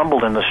hasn't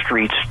stumbled in the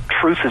streets.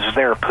 Truth is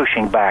there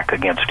pushing back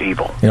against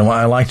evil. You know,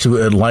 I like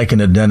to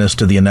liken it, Dennis,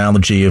 to the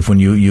analogy of when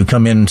you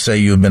come in, say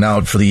you've been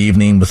out for the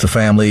evening with the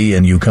family,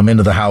 and you come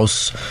into the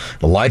house,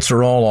 the lights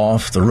are all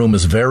off, the room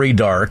is very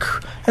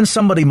dark, and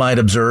somebody might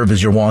observe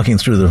as you're walking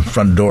through the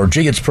front door,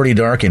 gee, it's pretty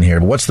dark in here,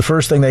 but what's the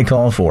first thing they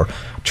call for?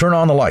 Turn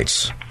on the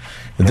lights.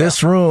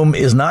 This room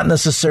is not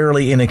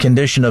necessarily in a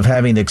condition of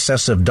having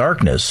excessive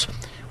darkness.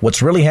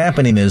 What's really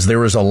happening is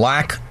there is a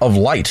lack of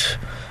light.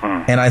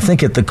 And I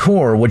think at the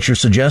core, what you're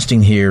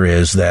suggesting here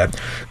is that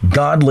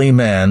godly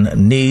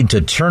men need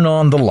to turn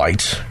on the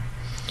light.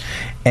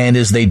 And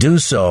as they do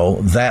so,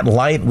 that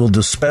light will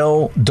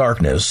dispel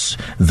darkness.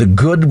 The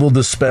good will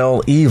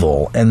dispel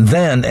evil. And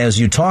then, as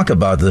you talk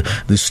about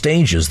the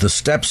stages, the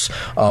steps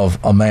of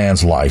a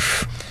man's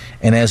life,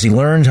 and as he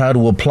learned how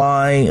to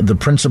apply the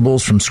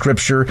principles from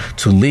Scripture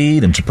to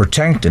lead and to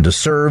protect and to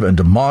serve and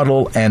to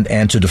model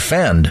and to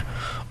defend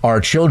our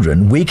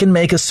children, we can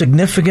make a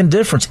significant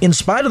difference, in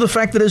spite of the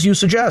fact that, as you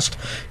suggest,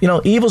 you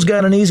know, evil's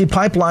got an easy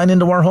pipeline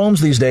into our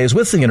homes these days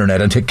with the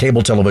internet and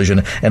cable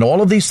television and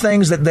all of these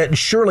things that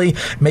surely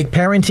make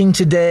parenting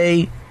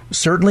today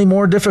certainly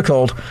more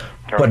difficult,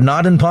 but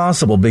not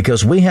impossible,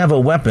 because we have a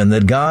weapon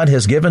that God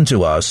has given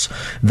to us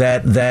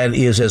that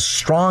is as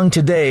strong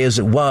today as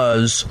it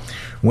was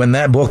when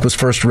that book was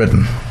first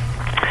written.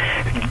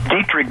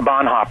 Dietrich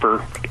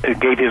Bonhoeffer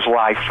gave his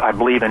life, I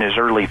believe, in his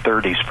early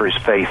 30s for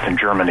his faith in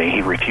Germany.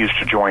 He refused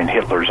to join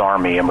Hitler's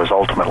army and was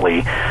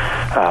ultimately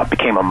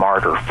became a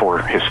martyr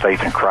for his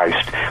faith in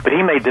Christ. But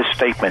he made this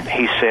statement.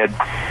 He said,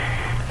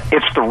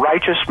 "It's the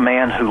righteous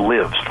man who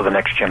lives for the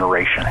next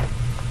generation."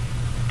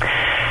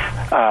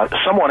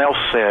 Someone else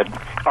said,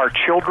 "Our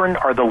children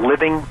are the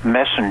living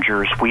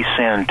messengers we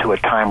send to a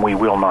time we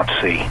will not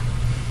see."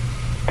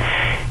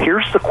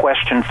 Here's the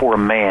question for a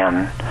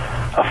man,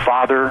 a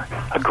father,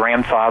 a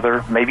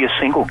grandfather, maybe a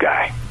single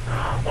guy.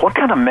 What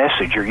kind of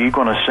message are you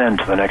going to send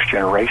to the next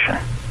generation?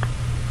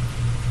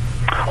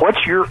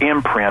 What's your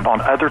imprint on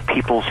other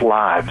people's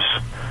lives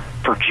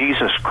for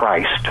Jesus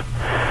Christ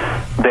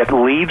that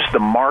leaves the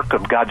mark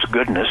of God's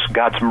goodness,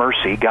 God's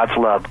mercy, God's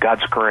love,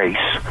 God's grace,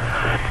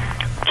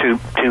 to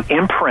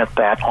imprint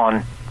that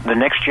on the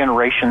next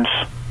generation's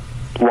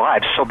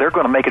lives, so they're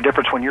going to make a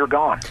difference when you're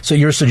gone. So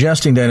you're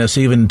suggesting, Dennis,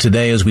 even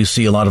today as we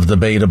see a lot of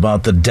debate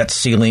about the debt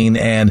ceiling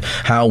and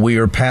how we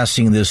are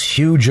passing this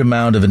huge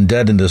amount of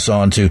indebtedness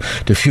on to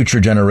future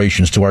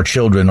generations, to our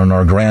children and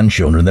our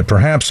grandchildren, that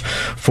perhaps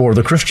for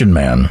the Christian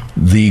man,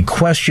 the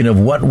question of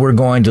what we're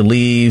going to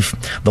leave,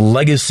 the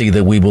legacy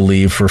that we will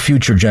leave for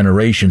future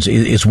generations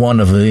is one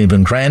of an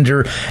even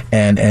grander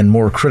and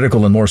more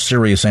critical and more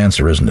serious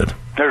answer, isn't it?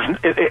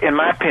 In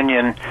my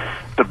opinion,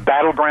 the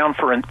battleground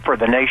for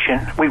the nation,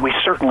 we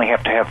certainly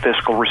have to have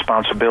fiscal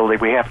responsibility.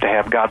 We have to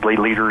have godly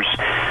leaders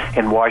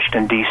in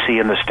Washington, D.C.,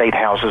 and the state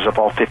houses of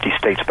all 50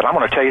 states. But I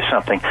want to tell you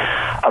something.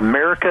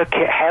 America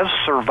has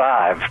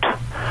survived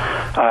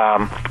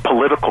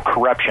political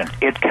corruption.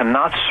 It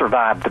cannot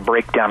survive the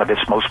breakdown of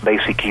its most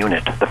basic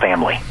unit, the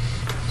family.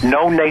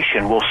 No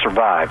nation will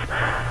survive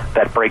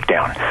that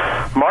breakdown.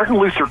 Martin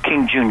Luther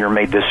King Jr.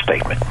 made this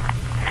statement.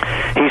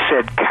 He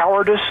said,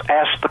 cowardice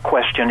asks the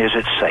question, is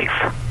it safe?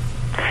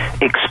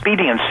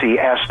 Expediency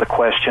asks the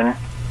question,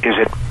 is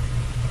it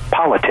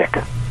politic?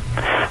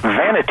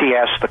 Vanity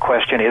asks the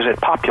question, is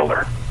it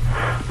popular?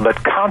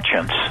 But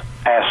conscience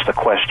asks the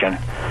question,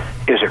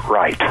 is it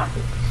right?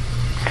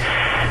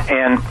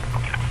 And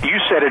you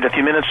said it a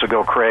few minutes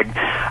ago, Craig.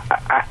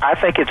 I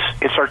think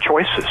it's our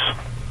choices.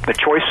 The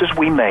choices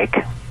we make,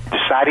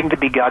 deciding to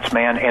be God's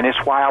man, and it's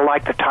why I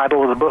like the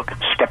title of the book,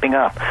 Stepping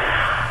Up.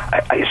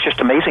 It's just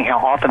amazing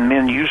how often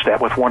men use that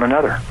with one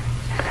another.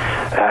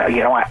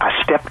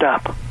 I stepped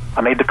up.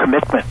 I made the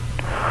commitment.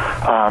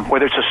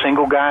 Whether it's a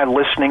single guy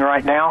listening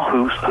right now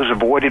who's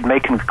avoided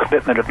making the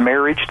commitment of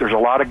marriage, there's a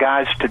lot of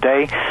guys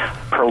today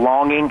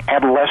prolonging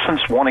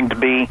adolescence, wanting to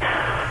be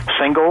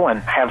single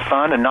and have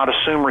fun and not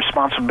assume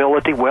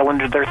responsibility well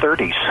into their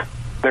 30s.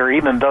 There are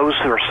even those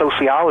who are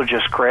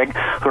sociologists, Craig,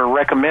 who are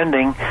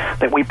recommending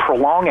that we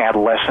prolong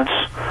adolescence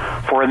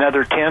for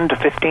another 10 to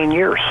 15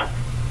 years.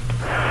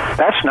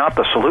 That's not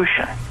the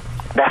solution.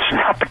 That's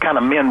not the kind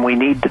of men we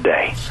need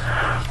today.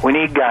 We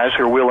need guys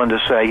who are willing to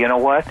say, you know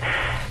what?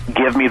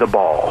 Give me the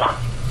ball.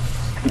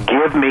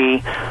 Give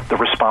me the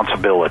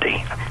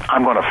responsibility.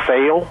 I'm going to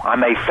fail. I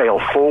may fail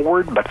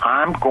forward, but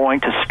I'm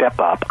going to step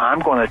up. I'm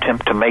going to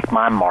attempt to make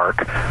my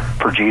mark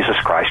for Jesus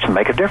Christ and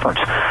make a difference.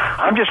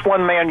 I'm just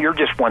one man. You're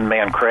just one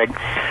man, Craig.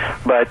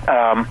 But,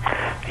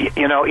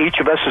 each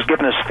of us is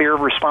given a sphere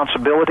of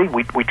responsibility.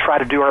 We try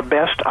to do our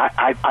best.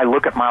 I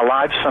look at my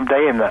life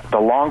someday, and the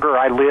longer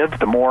I live,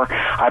 the more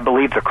I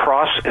believe the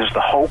cross is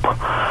the hope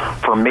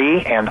for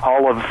me and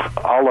all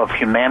of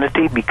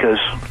humanity, because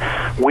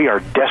we are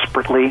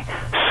desperately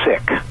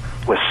sick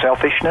with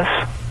selfishness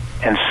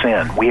and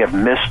sin. We have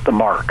missed the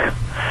mark.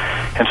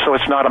 And so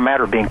it's not a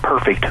matter of being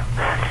perfect,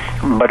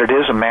 but it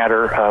is a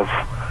matter of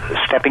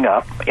stepping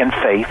up in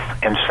faith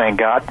and saying,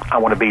 God, I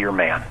want to be your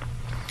man.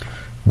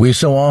 We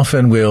so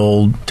often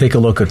will take a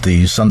look at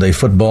the Sunday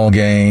football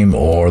game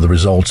or the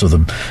results of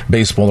the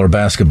baseball or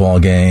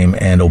basketball game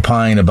and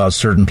opine about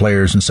certain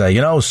players and say,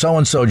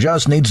 so-and-so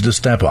just needs to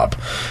step up.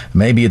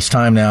 Maybe it's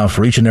time now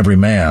for each and every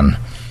man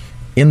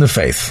in the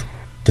faith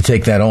to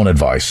take that own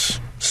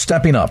advice.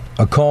 Stepping Up,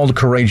 A Call to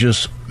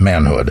Courageous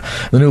Manhood.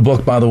 The new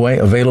book, by the way,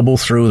 available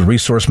through the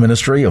resource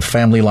ministry of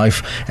Family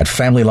Life at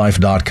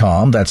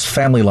familylife.com. That's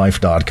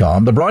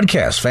familylife.com. The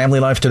broadcast,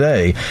 Family Life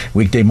Today,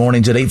 weekday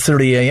mornings at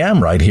 8:30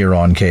 a.m. right here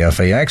on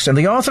KFAX. And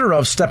the author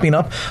of Stepping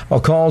Up, A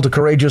Call to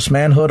Courageous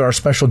Manhood, our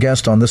special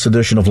guest on this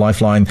edition of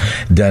Lifeline,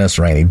 Dennis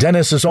Rainey.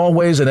 Dennis, as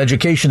always, an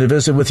education to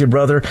visit with your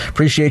brother.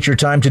 Appreciate your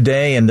time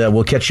today, and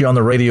we'll catch you on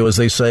the radio, as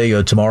they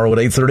say, tomorrow at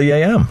 8:30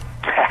 a.m.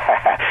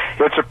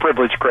 It's a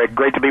privilege, Craig.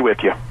 Great to be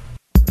with you.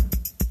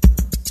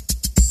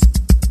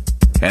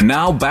 And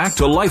now back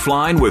to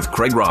Lifeline with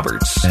Craig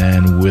Roberts.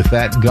 And with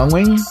that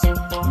going,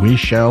 we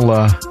shall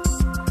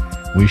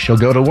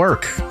go to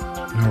work.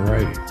 All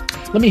right.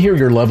 Let me hear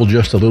your level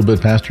just a little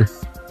bit, Pastor.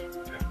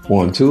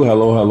 1, 2,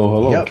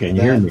 hello. Yep, Can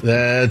you hear me?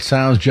 That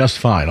sounds just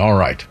fine. All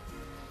right.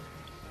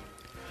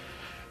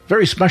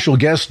 Very special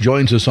guest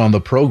joins us on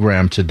the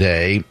program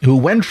today, who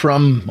went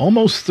from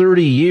almost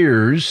 30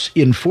 years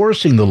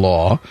enforcing the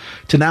law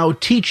to now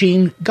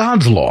teaching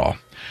God's law.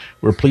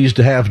 We're pleased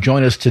to have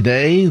join us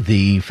today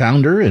the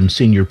founder and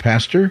senior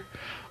pastor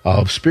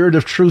of Spirit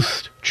of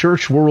Truth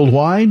Church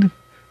Worldwide,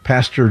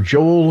 Pastor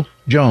Joel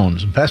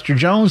Jones. Pastor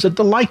Jones, a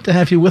delight to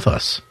have you with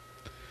us.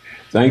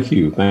 Thank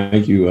you,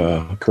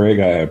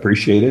 Craig. I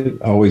appreciate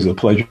it. Always a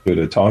pleasure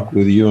to talk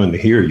with you and to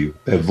hear you,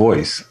 that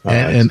voice.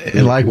 And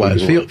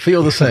likewise,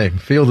 feel the same.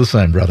 Feel the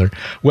same, brother.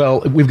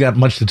 Well, we've got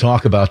much to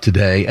talk about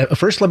today.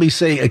 First, let me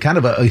say a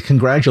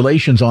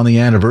congratulations on the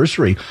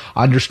anniversary.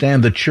 I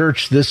understand the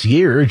church this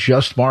year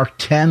just marked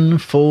 10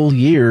 full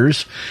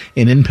years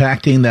in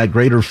impacting that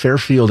greater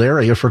Fairfield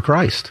area for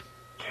Christ.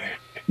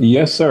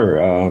 Yes,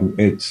 sir.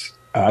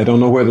 I don't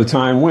know where the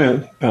time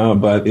went,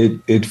 but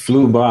it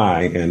flew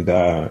by, and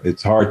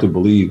it's hard to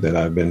believe that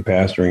I've been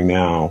pastoring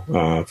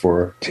now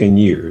for 10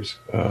 years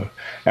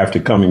after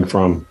coming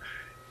from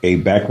a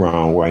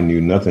background where I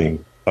knew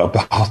nothing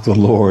about the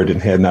Lord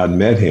and had not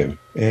met him.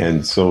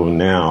 And so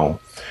now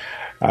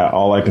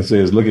all I can say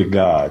is look at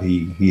God.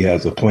 He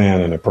has a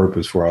plan and a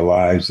purpose for our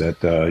lives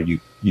that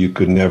you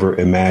could never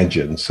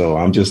imagine. So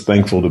I'm just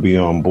thankful to be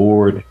on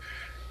board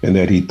and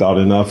that he thought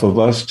enough of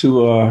us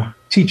to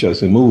teach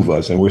us and move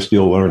us. And we're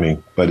still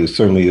learning, but it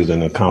certainly is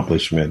an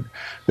accomplishment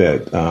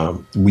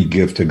that we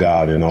give to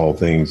God in all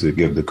things, to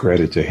give the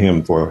credit to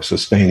him for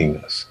sustaining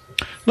us.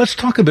 Let's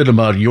talk a bit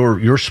about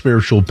your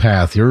spiritual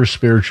path, your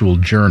spiritual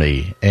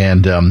journey.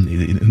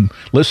 And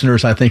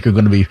listeners, I think, are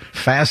going to be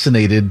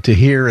fascinated to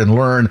hear and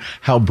learn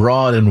how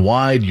broad and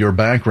wide your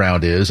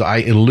background is. I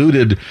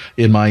alluded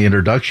in my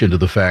introduction to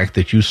the fact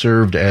that you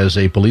served as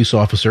a police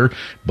officer,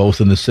 both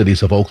in the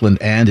cities of Oakland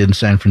and in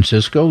San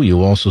Francisco.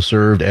 You also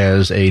served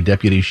as a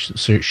deputy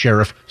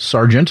sheriff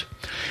sergeant.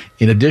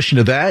 In addition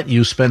to that,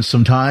 you spent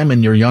some time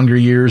in your younger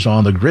years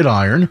on the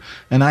gridiron,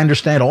 and I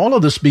understand all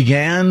of this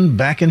began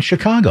back in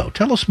Chicago.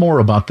 Tell us more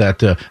about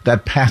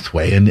that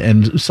pathway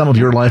and some of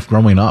your life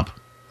growing up.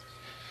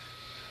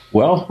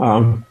 Well,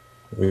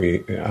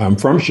 I'm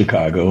from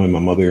Chicago, and my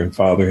mother and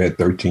father had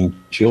 13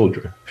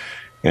 children,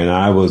 and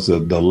I was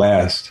the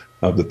last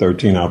of the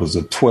 13. I was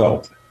the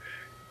 12th,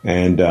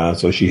 and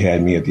so she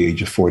had me at the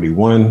age of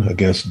 41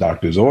 against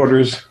doctor's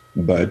orders,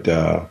 but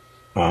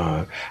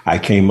I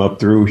came up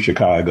through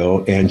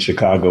Chicago, and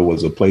Chicago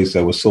was a place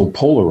that was so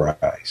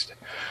polarized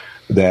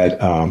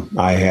that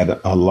I had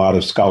a lot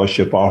of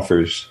scholarship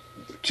offers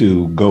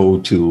to go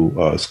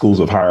to schools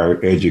of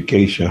higher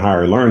education,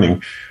 higher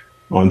learning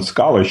on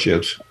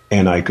scholarships,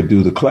 and I could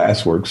do the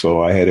classwork.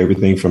 So I had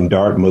everything from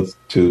Dartmouth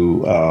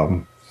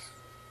to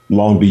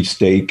Long Beach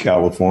State,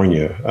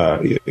 California,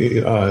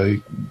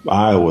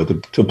 Iowa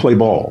to play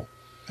ball.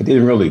 I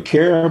didn't really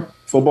care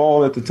for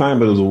ball at the time,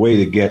 but it was a way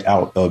to get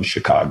out of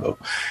Chicago.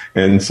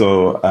 And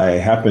so I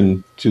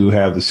happened to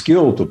have the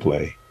skill to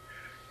play,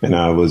 and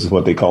I was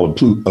what they call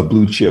a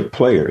blue chip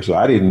player. So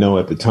I didn't know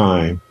at the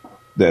time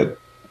that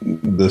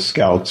the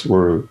scouts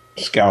were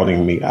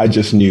scouting me. I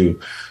just knew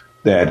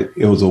that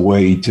it was a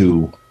way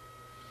to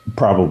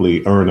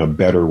probably earn a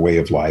better way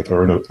of life,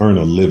 earn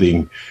a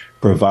living,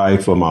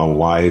 provide for my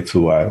wife,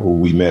 who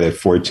we met at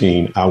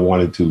 14. I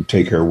wanted to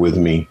take her with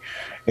me.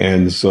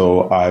 And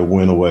so I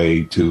went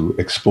away to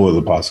explore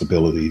the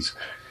possibilities.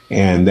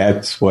 And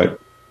that's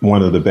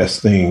one of the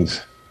best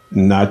things,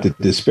 not to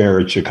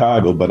disparage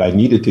Chicago, but I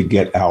needed to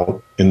get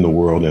out in the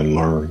world and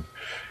learn.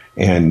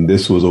 And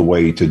this was a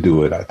way to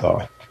do it, I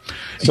thought.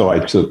 So I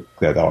took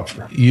that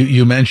offer.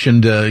 You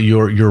mentioned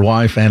your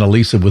wife,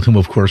 Annalisa, with whom,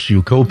 of course,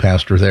 you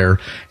co-pastor there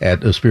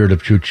at Spirit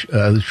of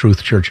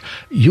Truth Church.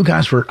 You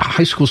guys were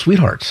high school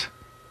sweethearts.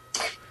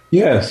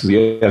 Yes.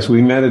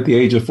 We met at the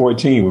age of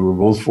 14. We were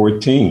both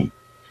 14.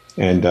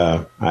 And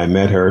I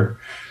met her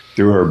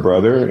through her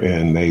brother,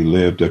 and they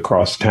lived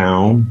across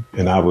town.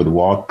 And I would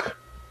walk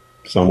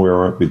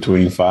somewhere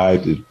between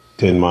 5 to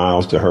 10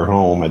 miles to her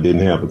home. I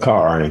didn't have a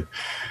car, and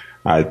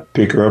I'd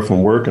pick her up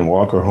from work and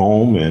walk her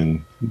home,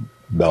 and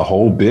the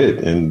whole bit.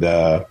 And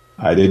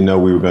I didn't know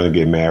we were going to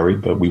get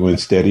married, but we went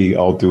steady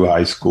all through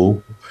high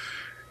school.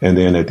 And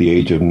then at the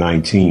age of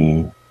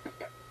 19,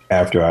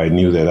 after I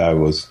knew that I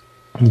was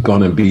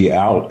going to be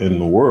out in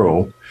the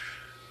world,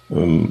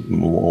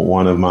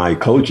 one of my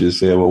coaches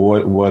said, well,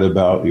 what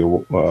about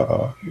your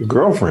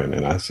girlfriend?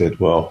 And I said,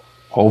 well,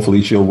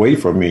 hopefully she'll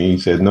wait for me. He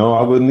said, no,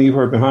 I wouldn't leave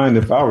her behind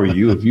if I were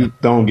you. If you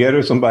don't get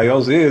her, somebody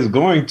else is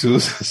going to.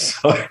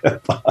 So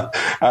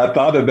I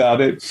thought about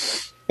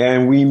it,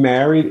 and we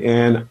married.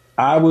 And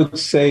I would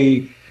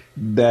say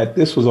that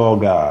this was all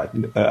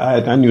God.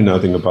 I knew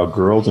nothing about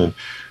girls, and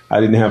I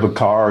didn't have a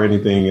car or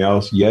anything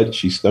else, yet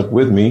she stuck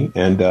with me.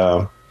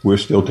 And we're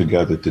still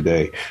together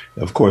today.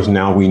 Of course,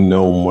 now we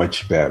know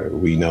much better.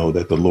 We know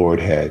that the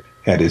Lord had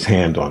his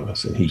hand on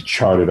us, and he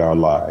charted our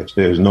lives.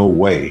 There's no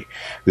way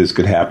this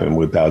could happen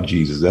without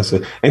Jesus.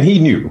 And he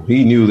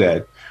knew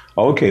that,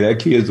 okay, that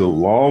kid's a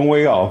long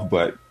way off,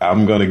 but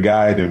I'm going to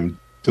guide him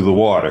to the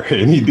water.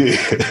 And he did.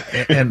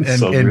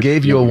 And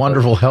gave you a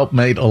wonderful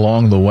helpmate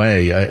along the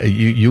way.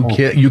 You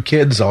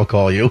kids, I'll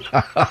call you.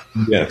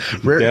 Yes,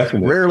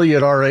 definitely. Rarely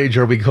at our age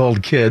are we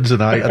called kids,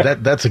 and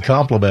that's a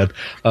compliment.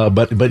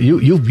 But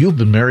you've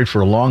been married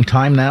for a long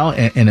time now.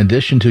 And in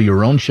addition to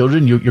your own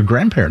children, your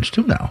grandparents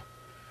too now.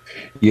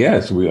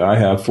 Yes, I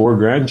have 4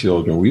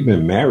 grandchildren. We've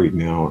been married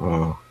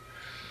now.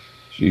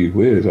 Gee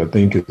whiz, I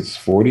think it's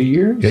 40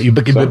 years. Yeah, you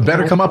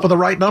better come up with the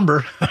right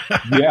number.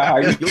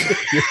 Yeah.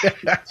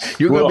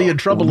 You're going to be in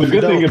trouble if you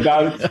don't.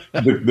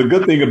 The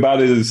good thing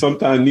about it is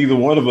sometimes neither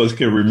one of us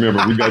can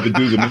remember. We got to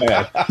do the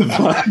math.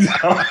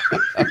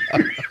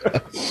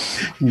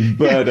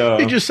 But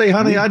you just say,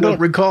 honey, I don't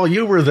recall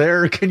you were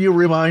there. Can you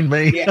remind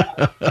me?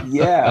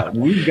 Yeah.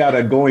 We've got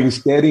a going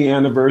steady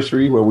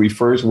anniversary where we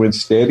first went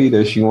steady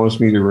that she wants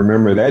me to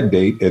remember that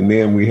date. And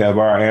then we have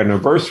our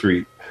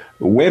anniversary,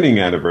 wedding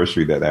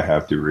anniversary that I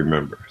have to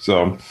remember.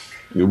 So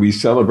we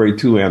celebrate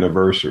 2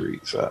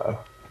 anniversaries.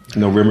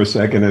 November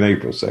 2nd and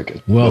April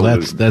 2nd. Well,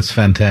 that's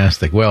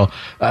fantastic. Well,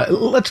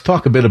 let's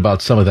talk a bit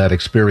about some of that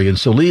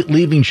experience. So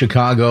leaving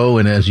Chicago,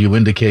 and as you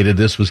indicated,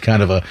 this was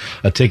kind of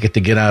a ticket to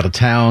get out of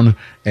town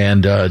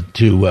and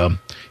to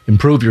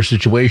improve your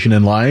situation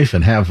in life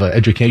and have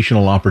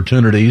educational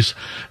opportunities.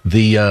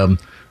 The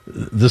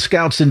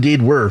Scouts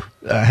indeed were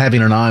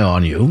having an eye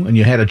on you, and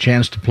you had a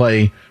chance to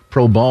play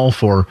pro ball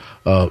for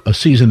a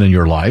season in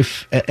your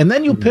life. And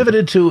then you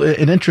pivoted to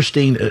an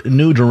interesting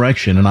new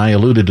direction, and I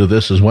alluded to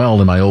this as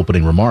well in my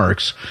opening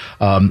remarks.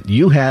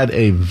 You had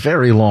a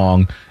very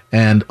long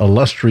and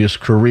illustrious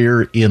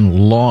career in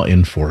law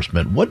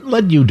enforcement. What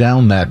led you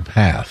down that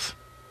path?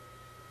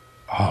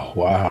 Oh,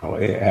 wow.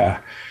 Yeah.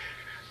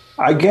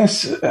 I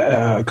guess,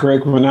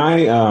 Craig, when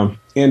I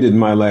ended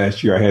my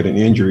last year, I had an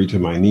injury to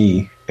my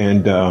knee,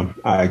 and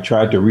I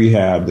tried to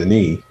rehab the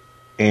knee.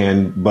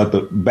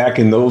 But back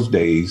in those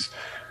days,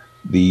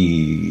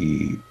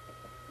 the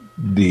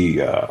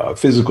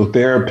physical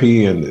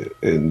therapy and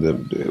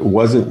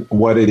wasn't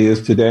what it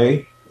is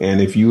today.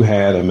 And if you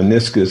had a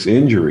meniscus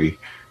injury,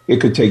 it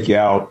could take you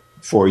out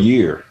for a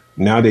year.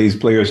 Nowadays,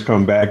 players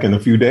come back in a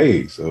few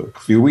days, a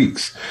few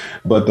weeks.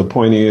 But the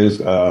point is,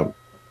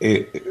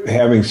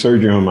 having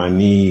surgery on my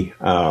knee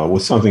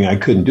was something I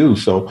couldn't do.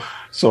 So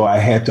I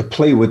had to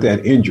play with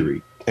that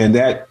injury, and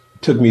that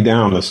took me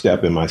down a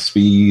step in my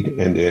speed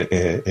and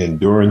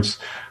endurance.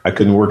 I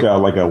couldn't work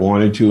out like I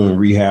wanted to and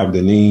rehab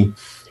the knee.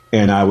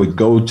 And I would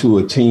go to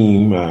a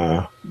team,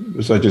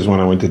 such as when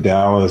I went to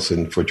Dallas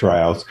and for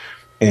tryouts,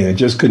 and I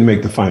just couldn't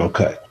make the final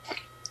cut.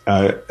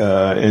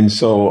 And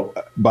so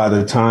by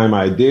the time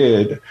I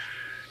did,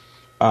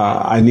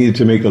 I needed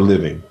to make a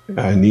living.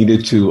 I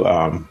needed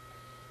to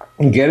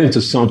get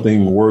into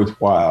something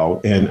worthwhile.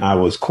 And I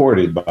was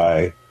courted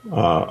by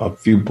a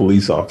few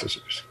police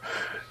officers.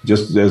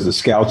 Just as the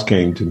Scouts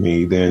came to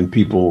me, then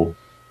people,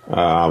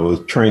 I was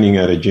training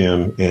at a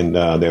gym, and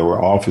there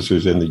were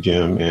officers in the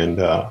gym, and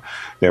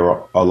there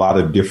were a lot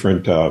of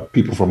different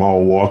people from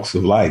all walks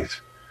of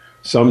life,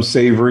 some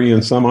savory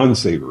and some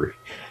unsavory.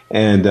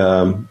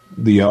 And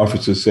the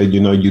officers said,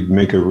 you'd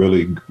make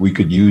we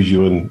could use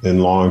you in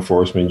law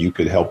enforcement. You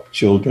could help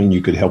children.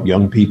 You could help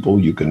young people.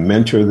 You could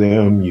mentor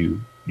them.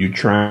 You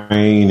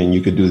train, and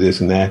you could do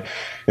this and that.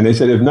 And they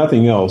said, if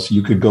nothing else,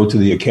 you could go to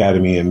the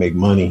academy and make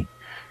money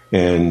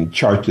and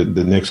chart the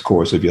next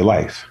course of your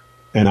life.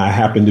 And I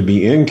happened to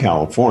be in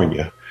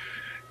California,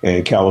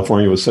 and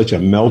California was such a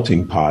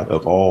melting pot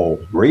of all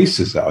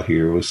races out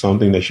here. It was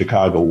something that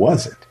Chicago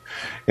wasn't.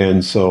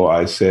 And so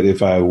I said,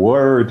 if I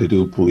were to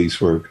do police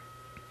work,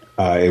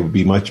 it would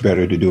be much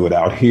better to do it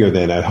out here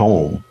than at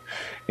home.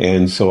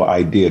 And so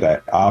I did.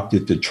 I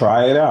opted to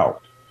try it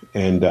out,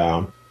 and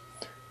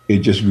it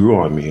just grew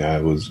on me.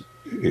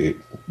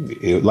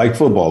 Like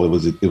football,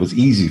 it was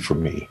easy for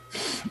me.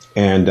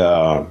 And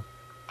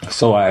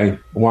so I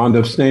wound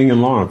up staying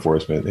in law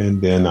enforcement,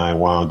 and then I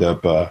wound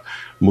up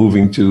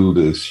moving to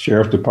the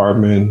sheriff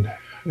department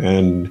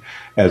and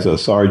as a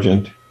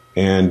sergeant,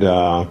 and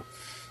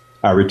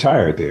I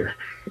retired there.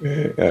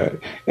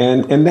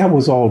 And that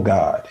was all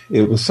God.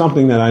 It was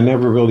something that I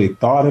never really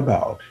thought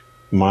about.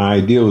 My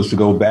idea was to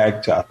go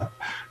back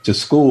to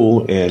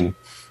school and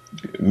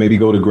maybe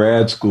go to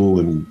grad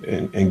school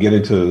and get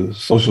into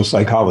social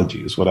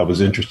psychology is what I was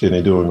interested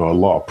in doing, or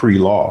law,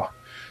 pre-law.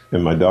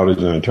 And my daughter's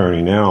an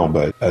attorney now,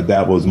 but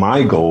that was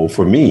my goal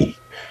for me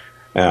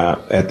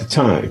at the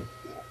time.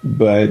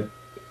 But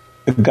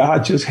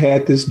God just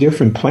had this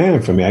different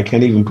plan for me. I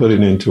can't even put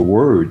it into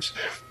words,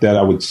 that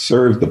I would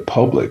serve the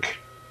public.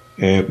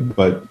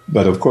 But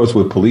of course,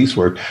 with police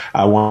work,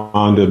 I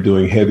wound up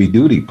doing heavy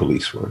duty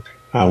police work.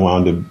 I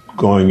wound up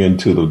going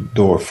into the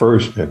door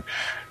first and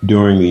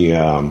during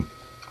the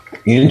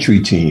entry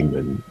team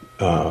and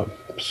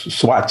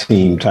SWAT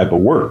team type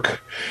of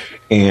work.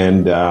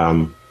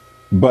 And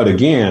but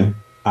again,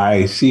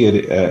 I see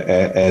it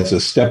as a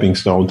stepping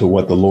stone to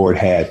what the Lord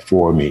had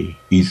for me.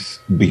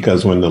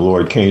 Because when the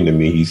Lord came to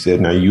me, he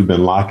said, now you've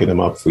been locking them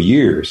up for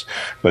years,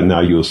 but now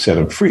you'll set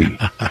them free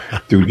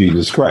through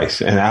Jesus Christ.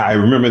 And I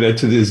remember that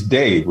to this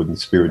day when the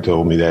Spirit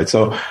told me that.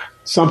 So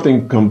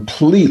something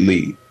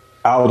completely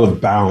out of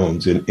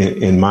bounds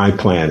in my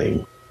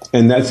planning.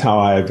 And that's how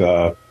I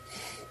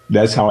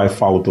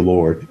followed the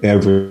Lord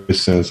ever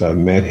since I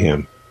met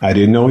him. I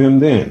didn't know him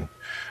then.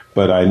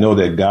 But I know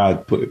that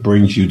God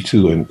brings you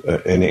to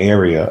an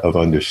area of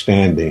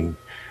understanding,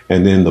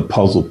 and then the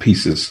puzzle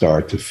pieces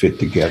start to fit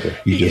together.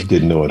 You just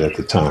didn't know it at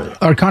the time.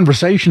 Our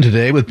conversation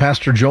today with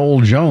Pastor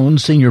Joel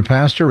Jones, Senior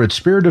Pastor at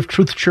Spirit of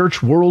Truth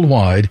Church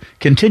Worldwide,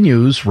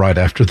 continues right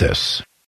after this.